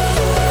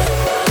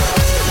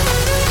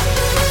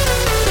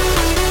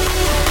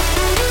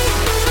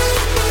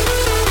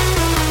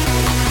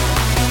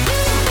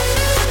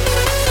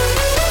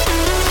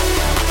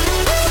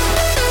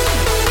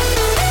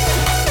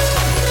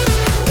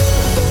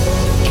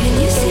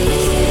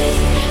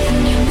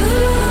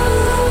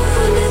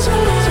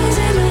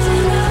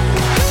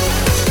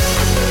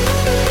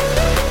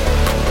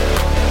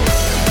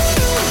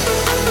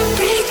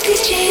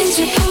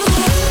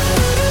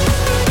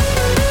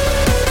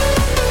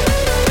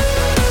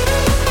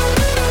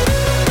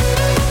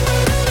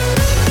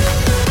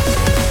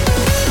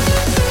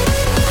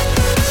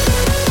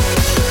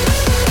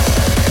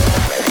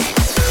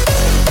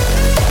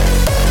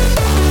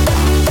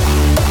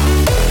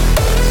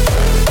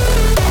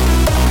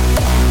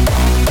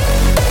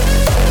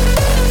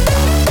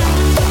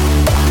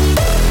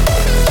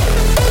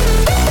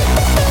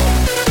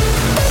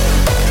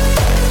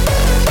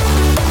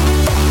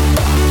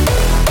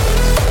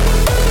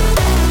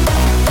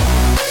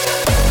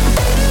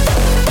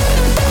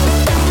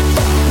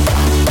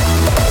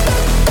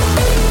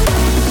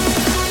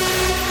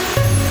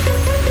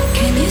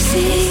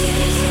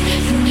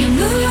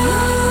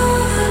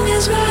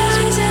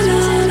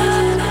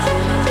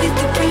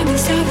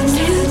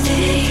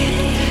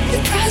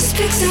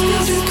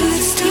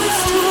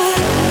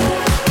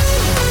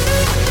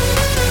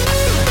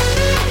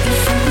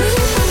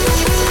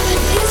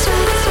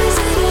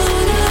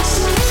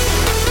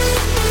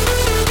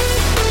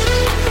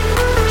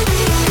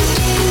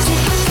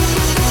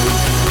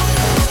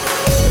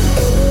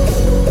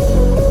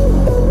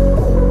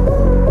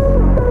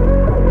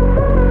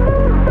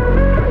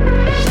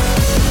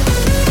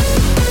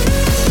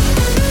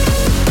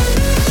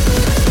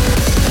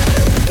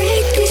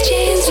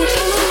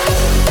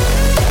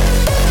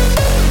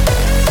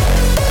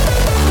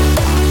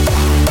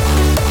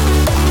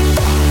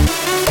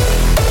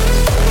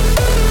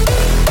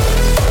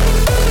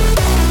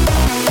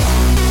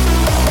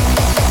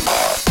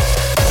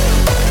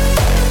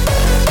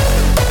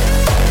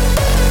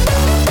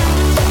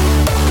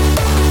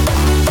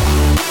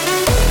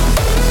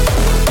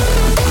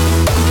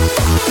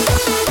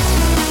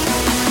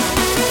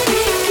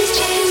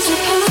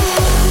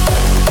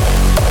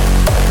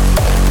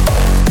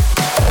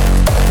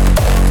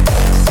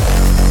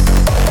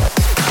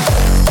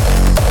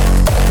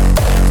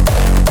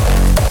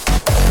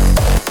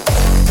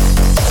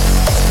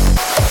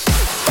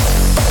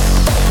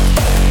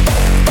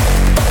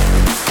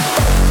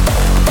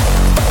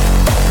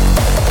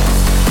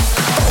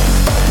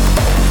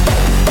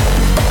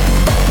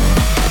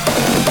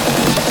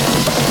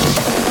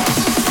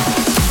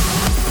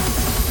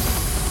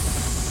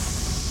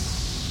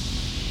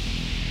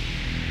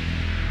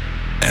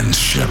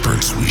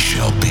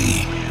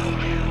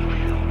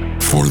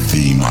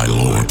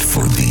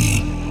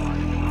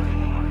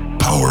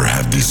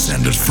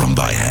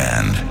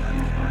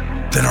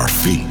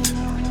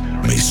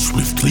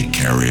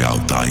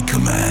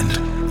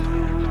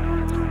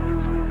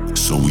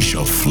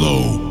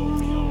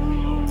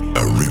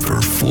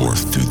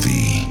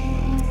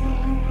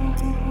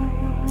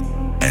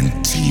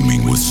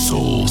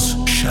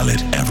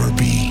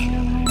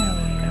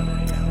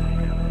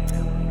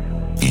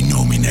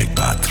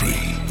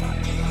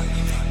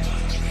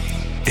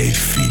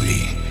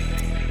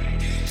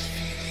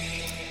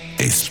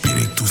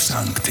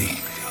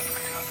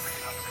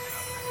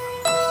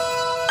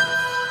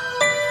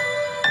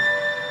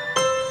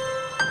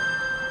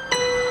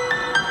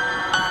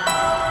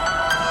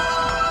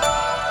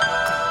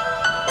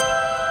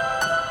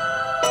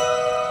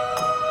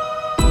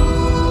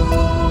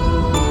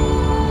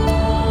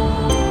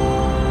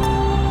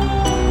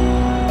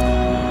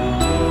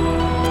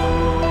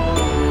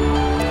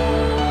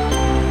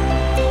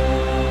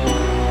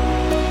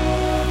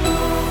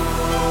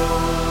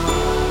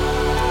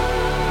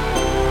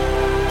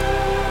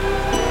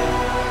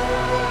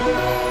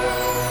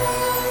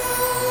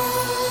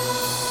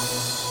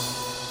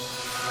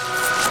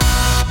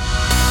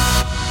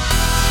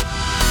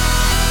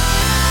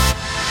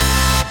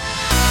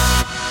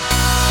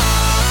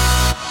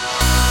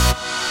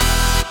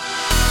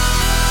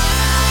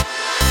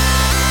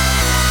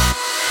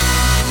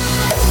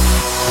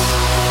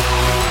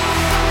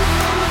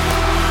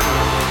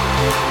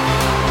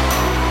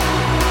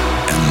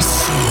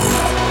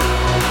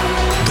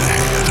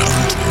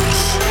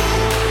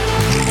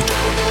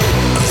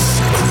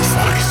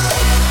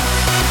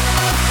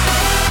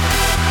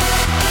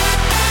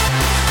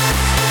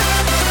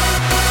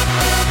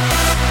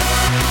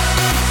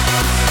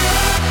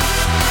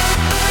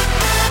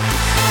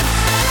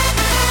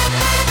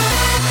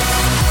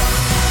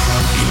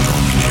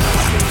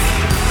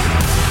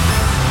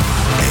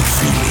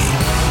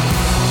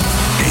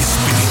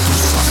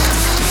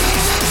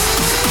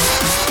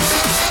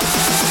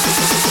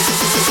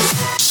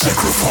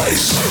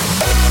 rise.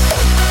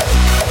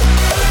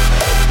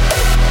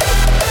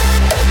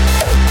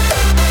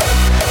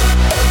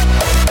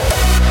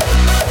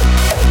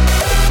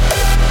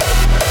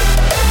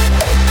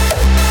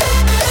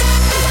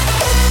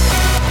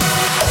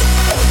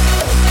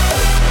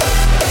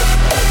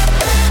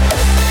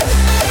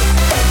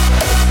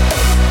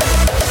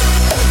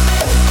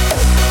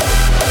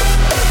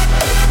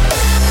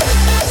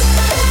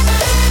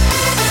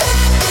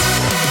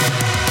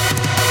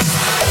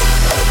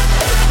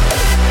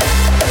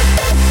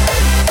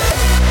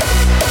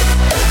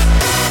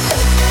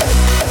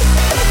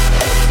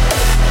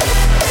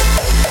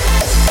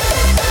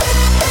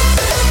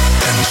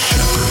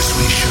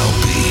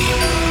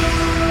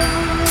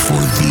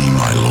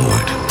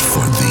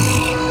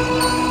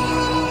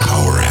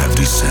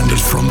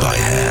 From thy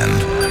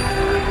hand,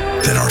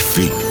 that our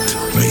feet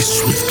may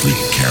swiftly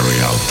carry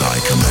out thy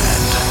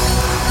command.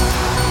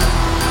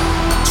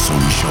 So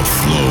we shall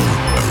flow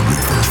a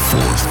river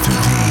forth to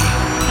thee,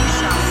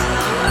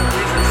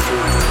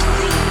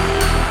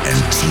 and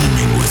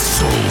teeming with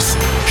souls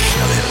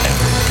shall it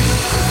ever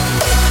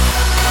be.